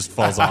and he just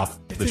falls off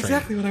the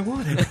train. what I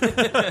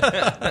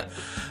wanted.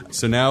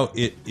 So now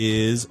it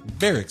is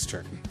Barrick's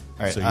turn.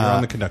 All right, So you're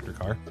on the conductor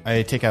car.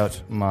 I take out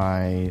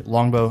my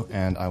longbow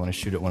and I want to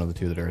shoot at one of the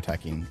 2 that are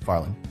attacking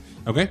Farland.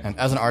 Okay. And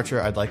as an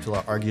archer, I'd like to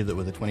argue that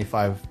with a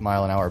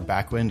 25-mile-an-hour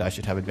backwind, I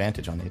should have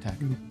advantage on the attack.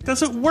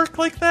 Does it work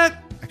like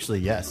that? Actually,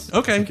 yes.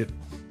 Okay. You get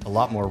a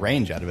lot more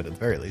range out of it at the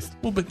very least.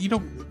 Well, but you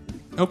don't.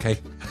 Okay.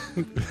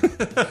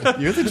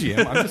 You're the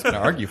GM. I'm just going to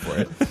argue for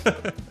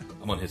it.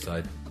 I'm on his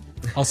side.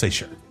 I'll say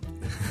sure.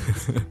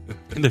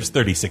 And there's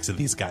 36 of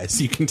these guys,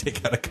 so you can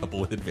take out a couple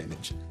with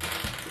advantage.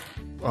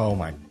 Oh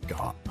my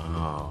god.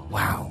 Oh.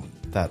 Wow.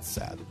 That's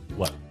sad.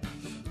 What?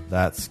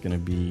 That's going to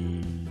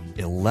be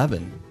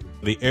 11.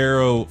 The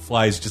arrow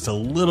flies just a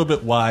little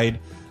bit wide,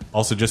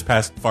 also just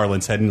past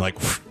Farland's head, and like,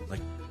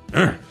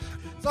 "Urgh."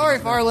 Sorry,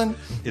 Farland.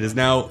 It is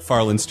now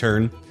Farland's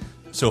turn.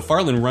 So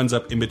Farland runs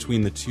up in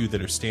between the 2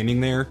 that are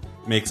standing there,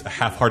 makes a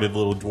half-hearted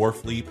little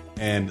dwarf leap,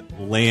 and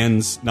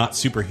lands, not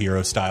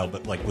superhero style,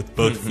 but like with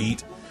both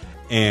feet,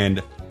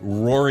 and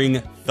roaring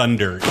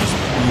thunder just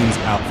booms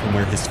out from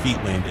where his feet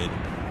landed.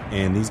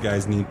 And these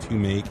guys need to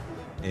make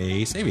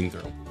a saving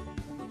throw.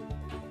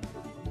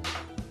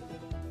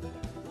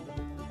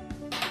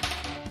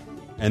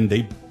 and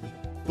they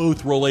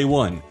both roll a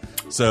 1.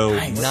 So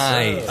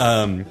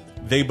Nice.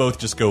 they both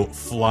just go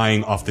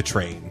flying off the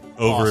train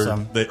over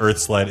Awesome. the earth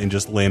sled and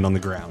just land on the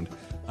ground.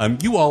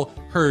 You all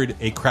heard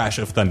a crash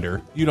of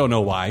thunder. You don't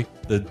know why.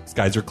 The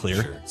skies are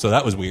clear, so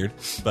that was weird.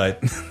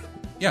 But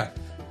yeah,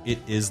 it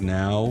is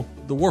now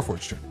the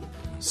Warforged turn.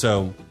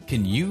 So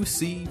Can you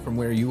see from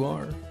where you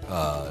are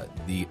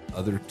the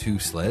other 2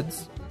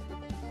 sleds?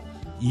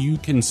 you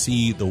can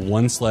see the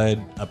one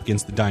sled up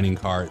against the dining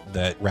car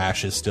that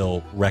Rash is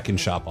still wrecking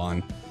shop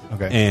on.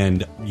 Okay.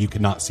 And you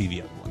cannot see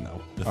the other one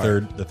though.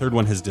 The third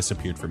one has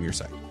disappeared from your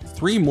sight.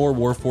 3 more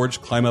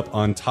Warforged climb up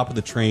on top of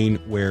the train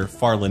where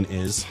Farland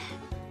is,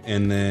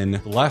 and then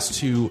the last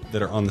 2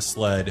 that are on the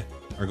sled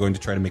are going to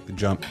try to make the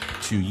jump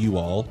to you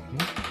all.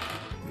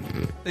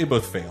 They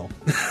both fail.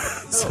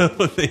 So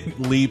they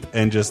leap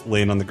and just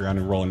land on the ground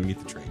and roll underneath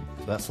the train.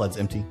 So that sled's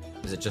empty.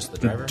 Is it just the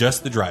driver?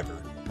 Just the driver.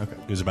 Okay.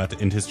 Who's about to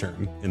end his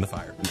turn in the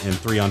fire. And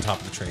 3 on top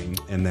of the train,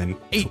 and then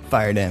 8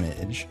 fire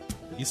damage.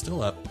 he's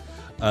still up.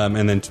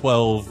 And then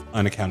 12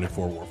 unaccounted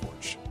for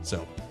Warforged.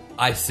 So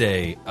I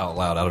say out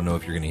loud, I don't know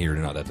if you're going to hear it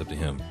or not. That's up to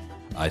him.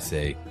 I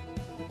say,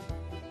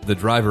 the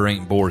driver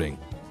ain't boarding.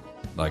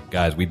 Like,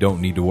 guys, we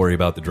don't need to worry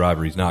about the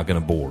driver. He's not going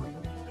to board.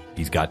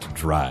 He's got to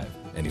drive.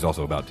 And he's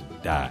also about to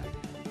die.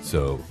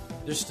 So,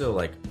 There's still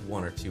like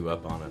 1 or 2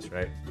 up on us,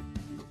 right?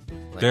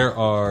 Like,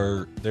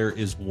 there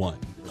is one.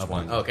 Up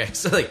on you. Okay,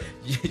 so like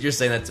you're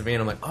saying that to me,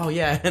 and I'm like, oh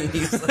yeah, and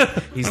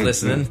he's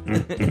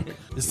listening.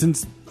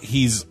 Since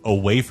he's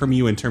away from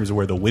you in terms of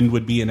where the wind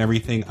would be and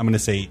everything, I'm going to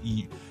say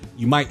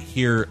you might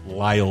hear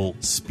Lyle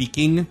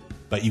speaking,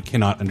 but you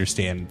cannot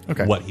understand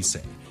what he's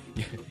saying.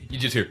 you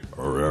just hear...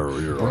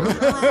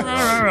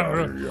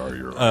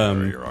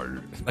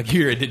 like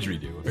you hear a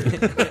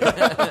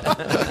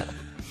didgeridoo.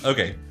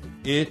 Okay,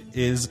 it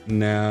is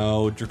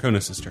now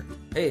Draconis' turn.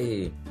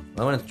 Hey,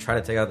 I want to try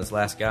to take out this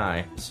last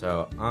guy,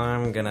 so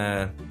I'm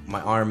gonna. My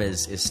arm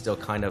is still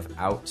kind of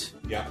out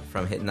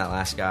from hitting that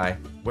last guy.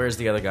 Where's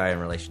the other guy in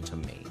relation to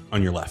me?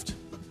 On your left.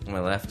 On my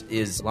left.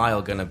 Is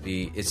Lyle gonna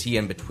be? Is he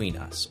in between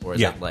us, or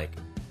is Yeah. it like?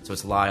 So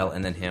it's Lyle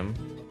and then him.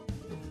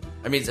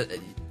 I mean, is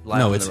it, Lyle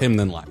No, and it's then- him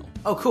then Lyle.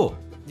 Oh, cool.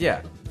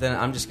 Yeah. Then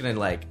I'm just gonna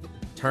like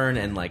turn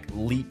and like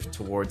leap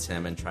towards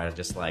him and try to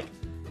just like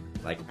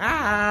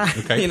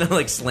Okay. you know,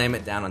 like slam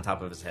it down on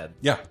top of his head.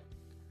 Yeah.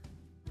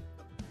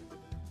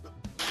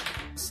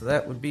 So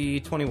that would be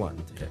 21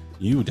 to hit.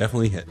 You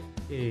definitely hit.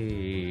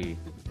 Hey.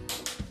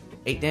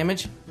 8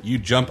 damage. You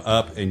jump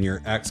up and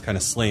your axe kind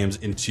of slams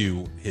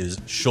into his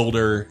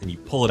shoulder and you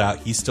pull it out.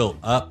 He's still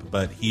up,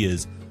 but he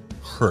is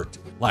hurt.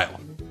 Lyle,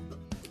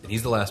 And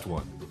he's the last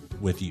one.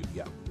 with you,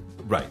 yeah.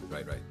 Right.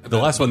 The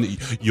last one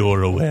that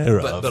you're aware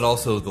of. But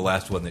also the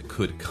last one that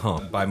could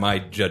come. By my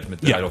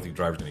judgment, that Yeah. I don't think the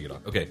driver's going to get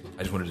on. Okay,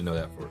 I just wanted to know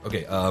that for...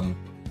 Okay, I'm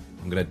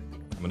gonna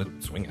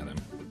swing at him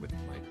with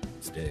my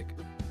stick.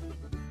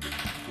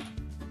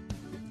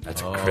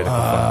 That's a critical.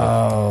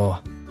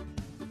 Oh.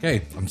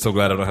 Okay, I'm so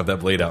glad I don't have that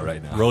blade out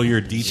right now. roll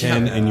your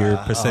d10 and your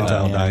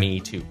percentile die. Me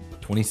too.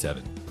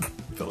 27.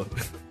 Philip.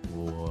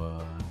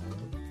 Oh,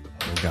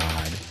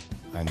 God.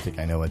 I think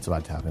I know what's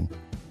about to happen.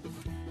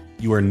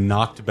 You are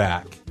knocked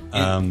back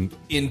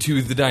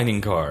Into the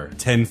dining car.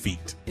 10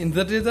 feet. In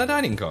the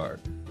dining car.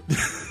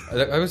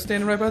 I was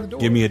standing right by the door.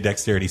 Give me a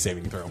dexterity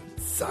saving throw.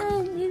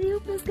 You're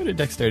good at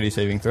dexterity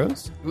saving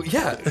throws.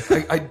 Yeah,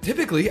 I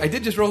typically, I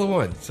did just roll a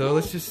 1, so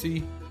let's just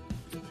see.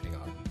 Hang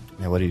on.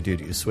 Now, what do? Do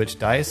you switch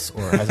dice,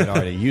 or has it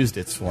already used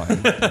its one?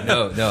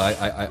 No,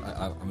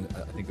 I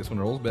think this one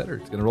rolls better.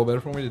 It's going to roll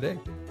better for me today.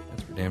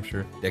 That's for damn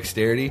sure.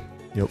 Dexterity.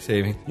 Yep.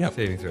 Saving. Yep.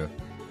 Saving throw.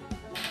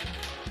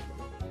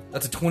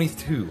 That's a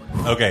 22.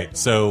 Okay,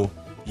 so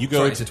you go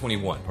Sorry, it's a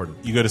 21. Pardon.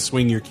 you go to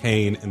swing your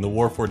cane, and the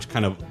Warforged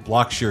kind of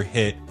blocks your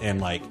hit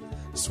and like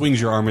swings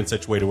your arm in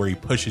such a way to where he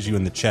pushes you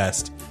in the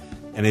chest.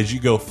 And as you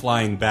go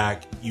flying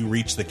back, you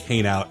reach the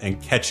cane out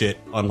and catch it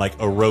on like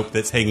a rope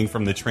that's hanging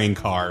from the train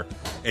car,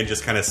 and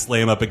just kind of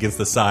slam up against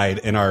the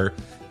side and are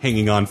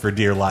hanging on for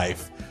dear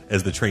life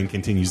as the train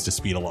continues to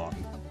speed along.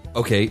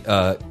 Okay,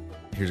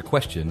 here's a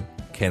question.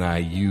 Can I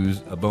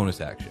use a bonus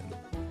action?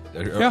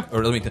 Yeah.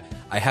 Or let me.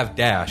 I have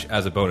dash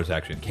as a bonus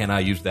action. Can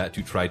I use that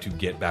to try to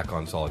get back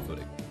on solid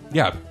footing?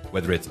 Yeah,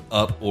 Whether it's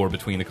up or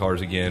between the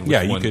cars again. yeah.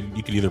 which You one-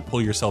 could either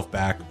pull yourself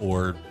back,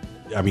 or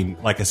I mean,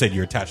 like I said,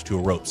 you're attached to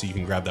a rope, so you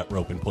can grab that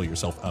rope and pull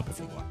yourself up if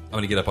you want. I'm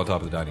going to get up on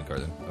top of the dining car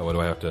then. Oh, what do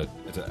I have to?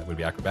 Would it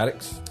be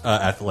acrobatics?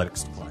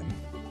 Athletics to climb,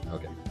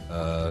 Okay.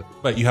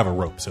 but you have a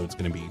rope, so it's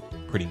going to be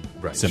pretty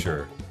Right. simple.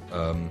 Sure.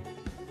 I'm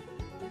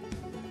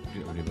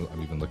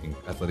even looking.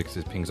 Athletics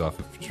is pings off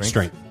of strength.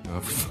 Strength.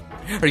 Oh.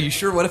 Are you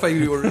sure? What if I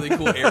do a really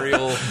cool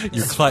aerial?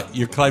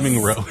 You're climbing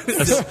a rope,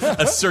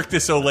 a Cirque du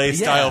Soleil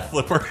style Yeah.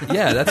 flipper.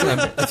 Yeah, that's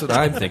what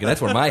I'm thinking.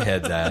 That's where my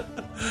head's at.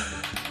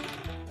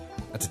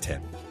 That's a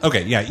 10.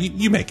 Okay, yeah,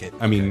 you make it.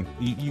 I mean,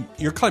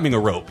 you're climbing a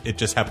rope. It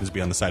just happens to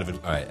be on the side of a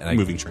All right, and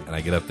moving train. And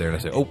I get up there and I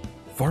say, "Oh,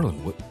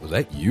 Farland, what, was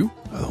that you?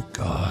 Oh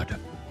God!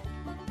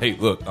 Hey,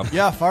 look, I'm,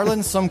 Yeah,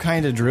 Farland's some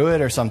kind of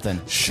druid or something.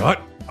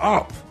 Shut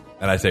up!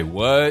 And I say,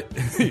 what?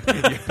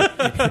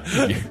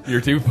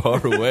 You're too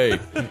far away.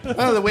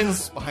 Oh, the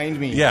wind's behind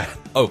me. Yeah.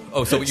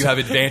 Oh, so you have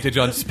advantage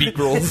on speak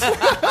rolls?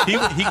 He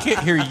can't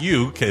hear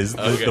you because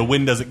the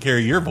wind doesn't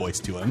carry your voice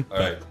to him. All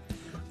right.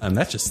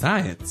 That's just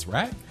science,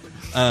 right?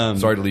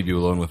 Sorry to leave you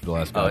alone with the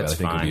last guy. Oh, but it's I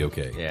think fine. it'll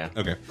be okay. Yeah.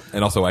 Okay.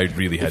 And also, I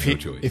really had no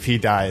choice. If he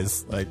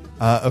dies, like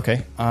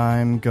okay,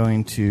 I'm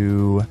going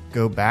to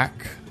go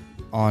back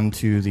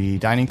onto the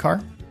dining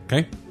car.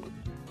 Okay.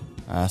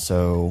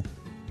 So,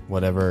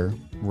 whatever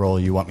roll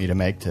you want me to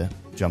make to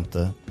jump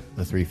the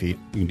 3 feet.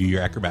 You can do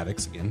your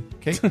acrobatics again.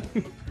 Okay.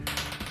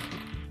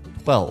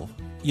 12.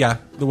 Yeah,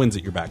 the wind's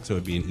at your back, so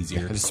it'd be an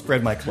easier. I just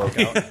spread my cloak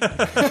out.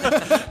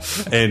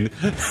 And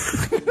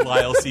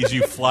Lyle sees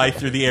you fly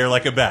through the air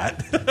like a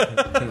bat.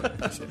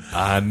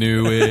 I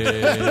knew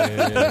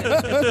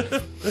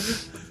it.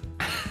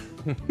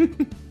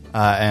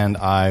 And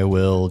I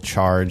will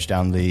charge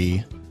down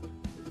the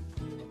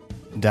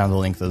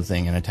length of the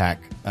thing and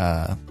attack.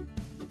 How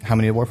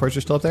many Warforged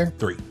are still up there?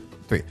 3.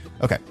 3.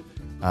 Okay.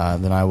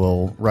 Then I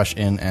will rush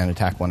in and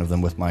attack one of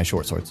them with my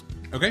short swords.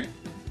 Okay.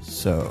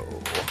 So,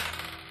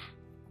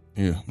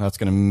 that's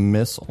going to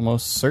miss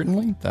almost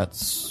certainly.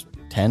 That's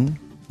 10.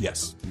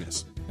 Yes.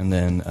 Miss. And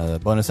then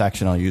bonus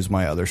action, I'll use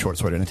my other short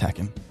sword and attack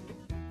him.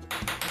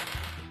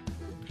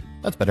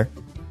 That's better.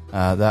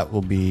 That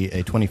will be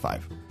a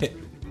 25. Hit.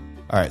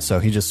 All right, so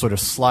he just sort of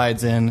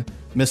slides in,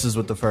 misses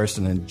with the first,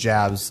 and then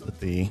jabs at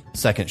the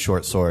second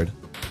short sword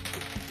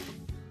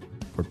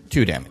for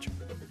 2 damage.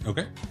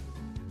 Okay.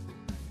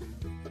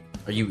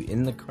 Are you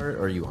in the cart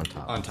or are you on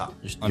top? On top.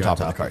 You're On top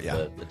of the cart,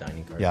 yeah. The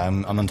dining cart. Yeah,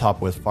 I'm on top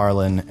with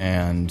Farlin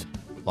and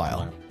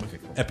Lyle. Okay,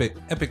 cool.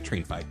 Epic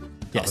train fight.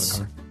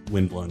 Yes.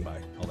 Wind blowing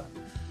by, all that.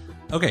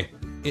 Okay,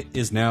 it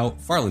is now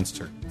Farland's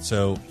turn.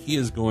 So he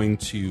is going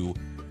to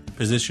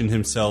position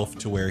himself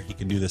to where he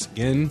can do this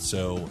again.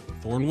 So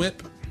Thorn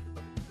Whip.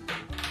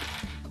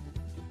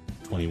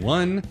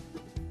 21.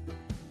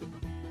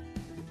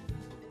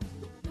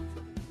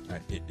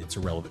 It's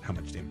irrelevant how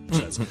much damage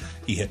it does.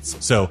 He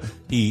hits. So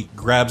he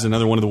grabs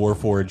another one of the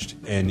Warforged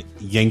and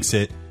yanks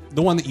it.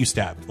 The one that you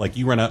stabbed. Like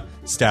you run up,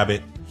 stab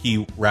it,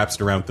 he wraps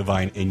it around with the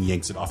vine and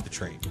yanks it off the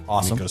train.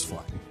 Awesome. And it goes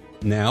flying.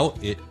 Now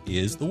it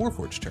is the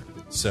Warforged turn.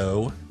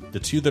 So the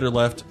 2 that are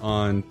left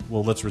on,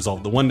 well, let's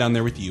resolve the one down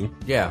there with you.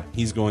 Yeah.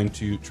 He's going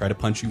to try to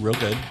punch you real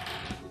good.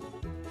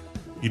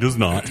 He does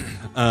not.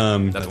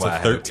 That's why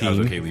a 13. I was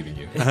okay leaving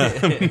you.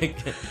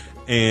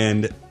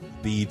 And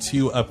the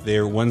 2 up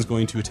there, one's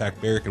going to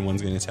attack Barrick and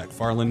one's going to attack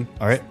Farland.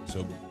 All right.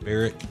 So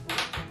Barrick,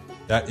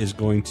 that is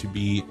going to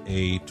be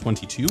a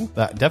 22.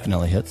 That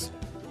definitely hits.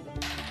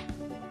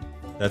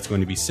 That's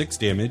going to be 6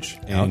 damage,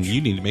 and Ouch. you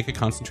need to make a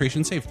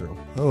concentration save throw.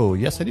 Oh,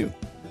 yes, I do.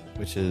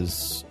 Which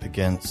is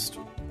against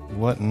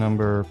what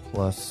number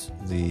plus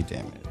the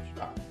damage?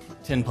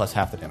 10 plus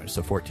half the damage,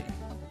 so 14.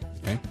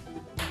 Okay.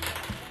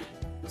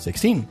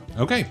 16.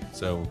 Okay,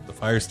 so the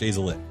fire stays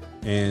lit.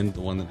 And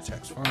the one that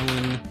attacks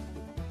Farland,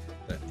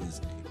 that is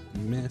a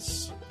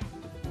miss.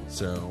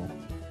 So,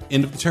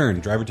 end of the turn.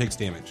 Driver takes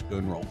damage. Go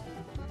ahead and roll.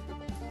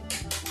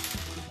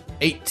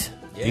 8.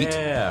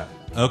 Yeah.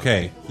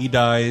 Okay, he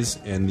dies,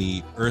 and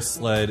the earth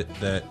sled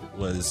that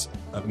was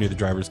up near the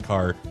driver's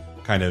car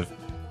kind of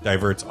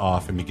diverts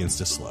off and begins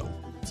to slow.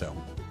 So,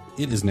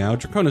 it is now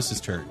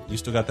Draconis' turn. You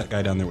still got that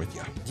guy down there with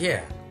you.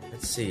 Yeah.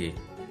 Let's see.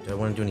 Do I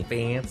want to do any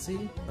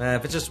fancy?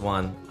 If it's just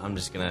one, I'm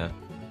just gonna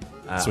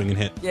Swing and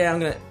hit. Yeah, I'm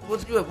gonna. We'll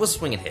do it. We'll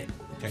swing and hit.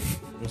 Okay.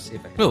 We'll see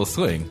if I can. Little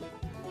swing.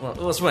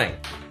 We'll swing.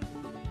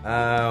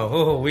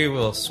 We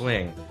will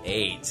swing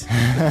 8.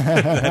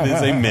 That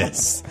is a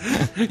miss.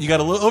 You got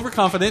a little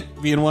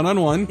overconfident being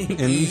one-on-one. And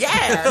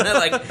Yeah,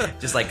 and then,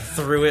 just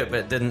threw it,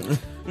 but didn't.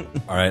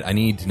 All right, I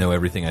need to know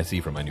everything I see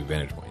from my new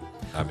vantage point.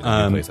 I'm in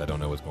a new place. I don't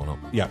know what's going on.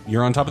 yeah,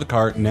 you're on top of the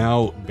car.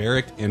 Now,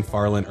 Barrick and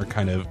Farland are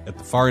kind of at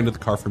the far end of the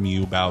car from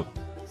you, about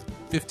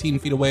 15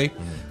 feet away,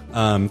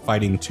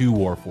 fighting 2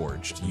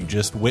 Warforged. You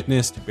just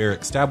witnessed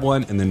Barrick stab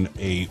one, and then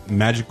a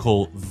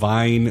magical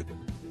vine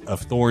of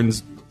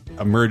thorns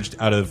emerged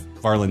out of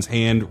Farland's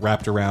hand,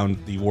 wrapped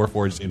around the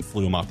Warforged, and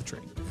flew him off the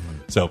train.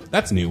 So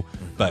that's new,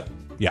 but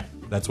yeah,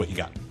 that's what you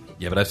got.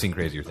 Yeah, but I've seen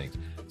crazier things.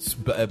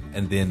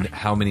 And then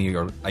how many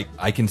are...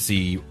 I can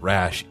see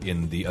Rash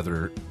in the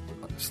other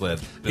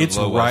sled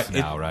below us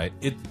now, right?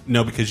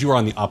 No, because you were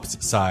on the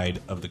opposite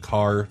side of the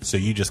car, so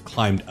you just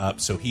climbed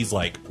up. So he's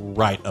like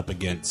right up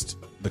against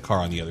the car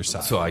on the other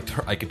side. So I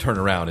could turn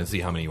around and see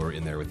how many were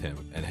in there with him,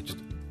 and just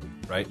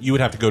right. You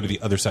would have to go to the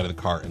other side of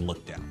the car and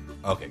look down.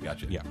 Okay,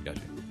 gotcha. Yeah.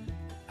 Gotcha.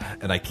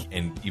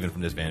 And even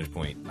from this vantage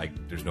point,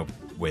 there's no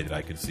way that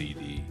I could see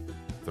the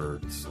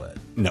 3rd sled.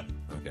 No.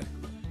 Okay.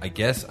 I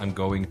guess I'm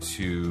going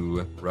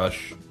to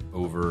rush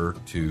over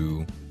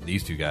to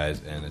these 2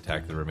 guys and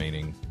attack the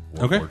remaining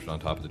Warforged on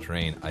top of the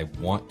train. I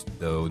want,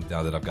 though,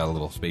 now that I've got a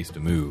little space to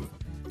move,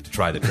 to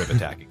try the trip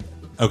attack again.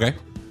 Okay.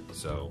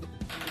 So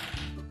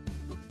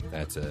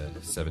that's a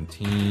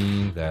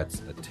 17.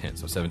 That's a 10.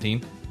 So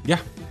 17. Yeah.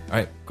 All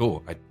right.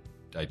 Cool.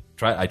 I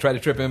try to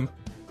trip him.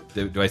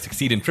 Do I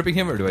succeed in tripping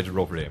him, or do I just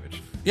roll for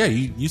damage? Yeah,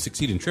 you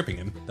succeed in tripping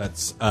him.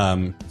 That's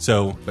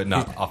so. But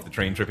not off the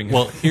train tripping him?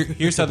 Well,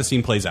 here's how the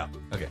scene plays out.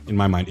 Okay. In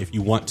my mind, if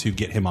you want to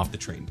get him off the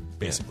train,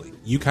 basically,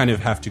 you kind of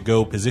have to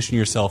go position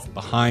yourself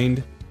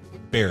behind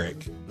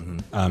Barrick.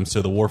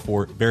 So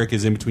the Barrick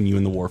is in between you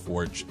and the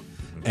Warforge,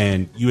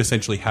 and you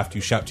essentially have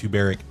to shout to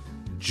Barrick,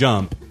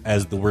 "Jump!"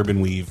 as the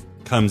Ribbon Weave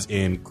comes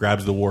in,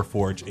 grabs the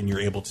Warforge, and you're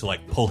able to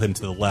like pull him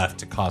to the left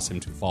to cause him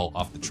to fall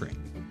off the train.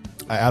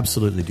 I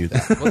absolutely do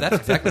that. Well, that's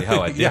exactly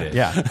how I did it.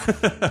 Yeah.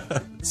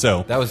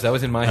 So That was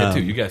in my head,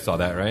 too. You guys saw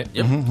that, right?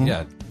 Yep.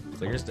 Yeah.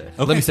 Clear as day.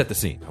 Let me set the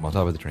scene. I'm on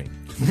top of the train.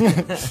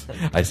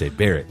 I say,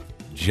 Barrick,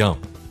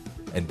 jump.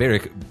 And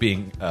Barrick,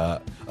 being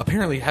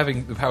apparently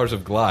having the powers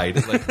of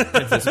glide,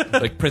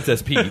 like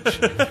Princess Peach,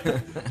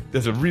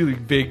 does a really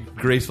big,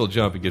 graceful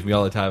jump and gives me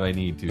all the time I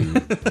need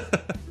to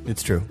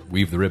It's true.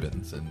 weave the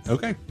ribbons and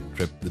okay,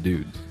 trip the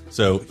dudes.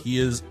 so he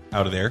is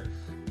out of there.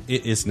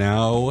 It is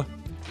now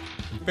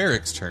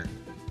Barrick's turn.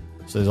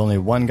 So there's only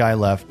one guy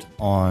left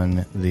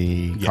on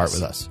the cart Yes.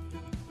 with us.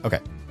 Okay.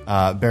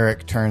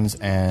 Barrick turns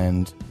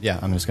and, yeah,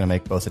 I'm just going to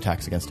make both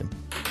attacks against him.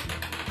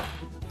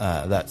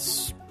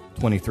 That's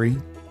 23.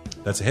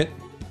 That's a hit.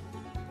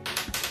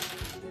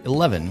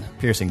 11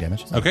 piercing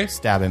damage. So Okay.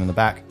 Stab him in the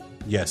back.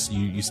 Yes,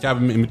 you stab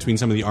him in between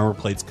some of the armor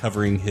plates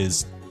covering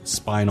his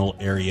spinal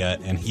area,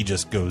 and he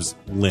just goes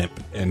limp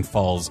and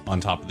falls on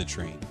top of the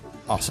train.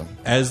 Awesome.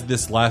 As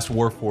this last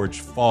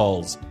Warforge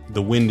falls,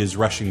 the wind is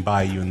rushing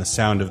by you and the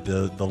sound of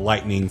the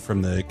lightning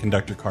from the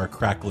conductor car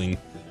crackling,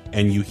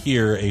 and you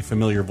hear a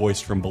familiar voice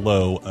from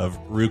below of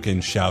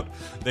Rukin shout,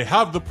 "They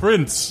have the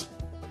prince!"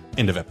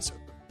 End of episode.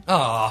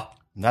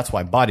 And that's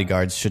why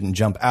bodyguards shouldn't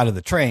jump out of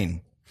the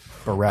train.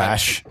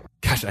 Barash.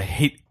 Gosh, I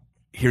hate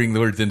hearing the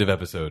words end of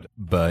episode.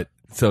 But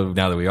so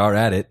now that we are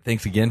at it,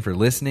 thanks again for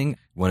listening.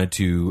 Wanted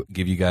to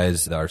give you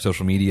guys our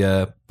social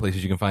media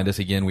places you can find us.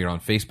 Again, we are on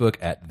Facebook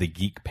at The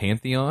Geek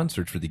Pantheon.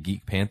 Search for The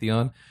Geek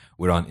Pantheon.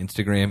 We're on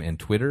Instagram and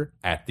Twitter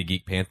at The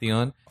Geek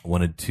Pantheon. I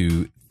wanted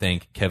to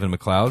thank Kevin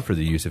MacLeod for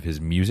the use of his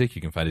music.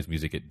 You can find his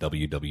music at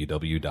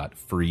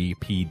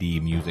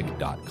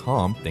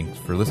www.freepdmusic.com. Thanks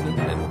for listening,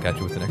 and we'll catch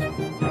you with the next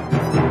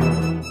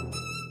one.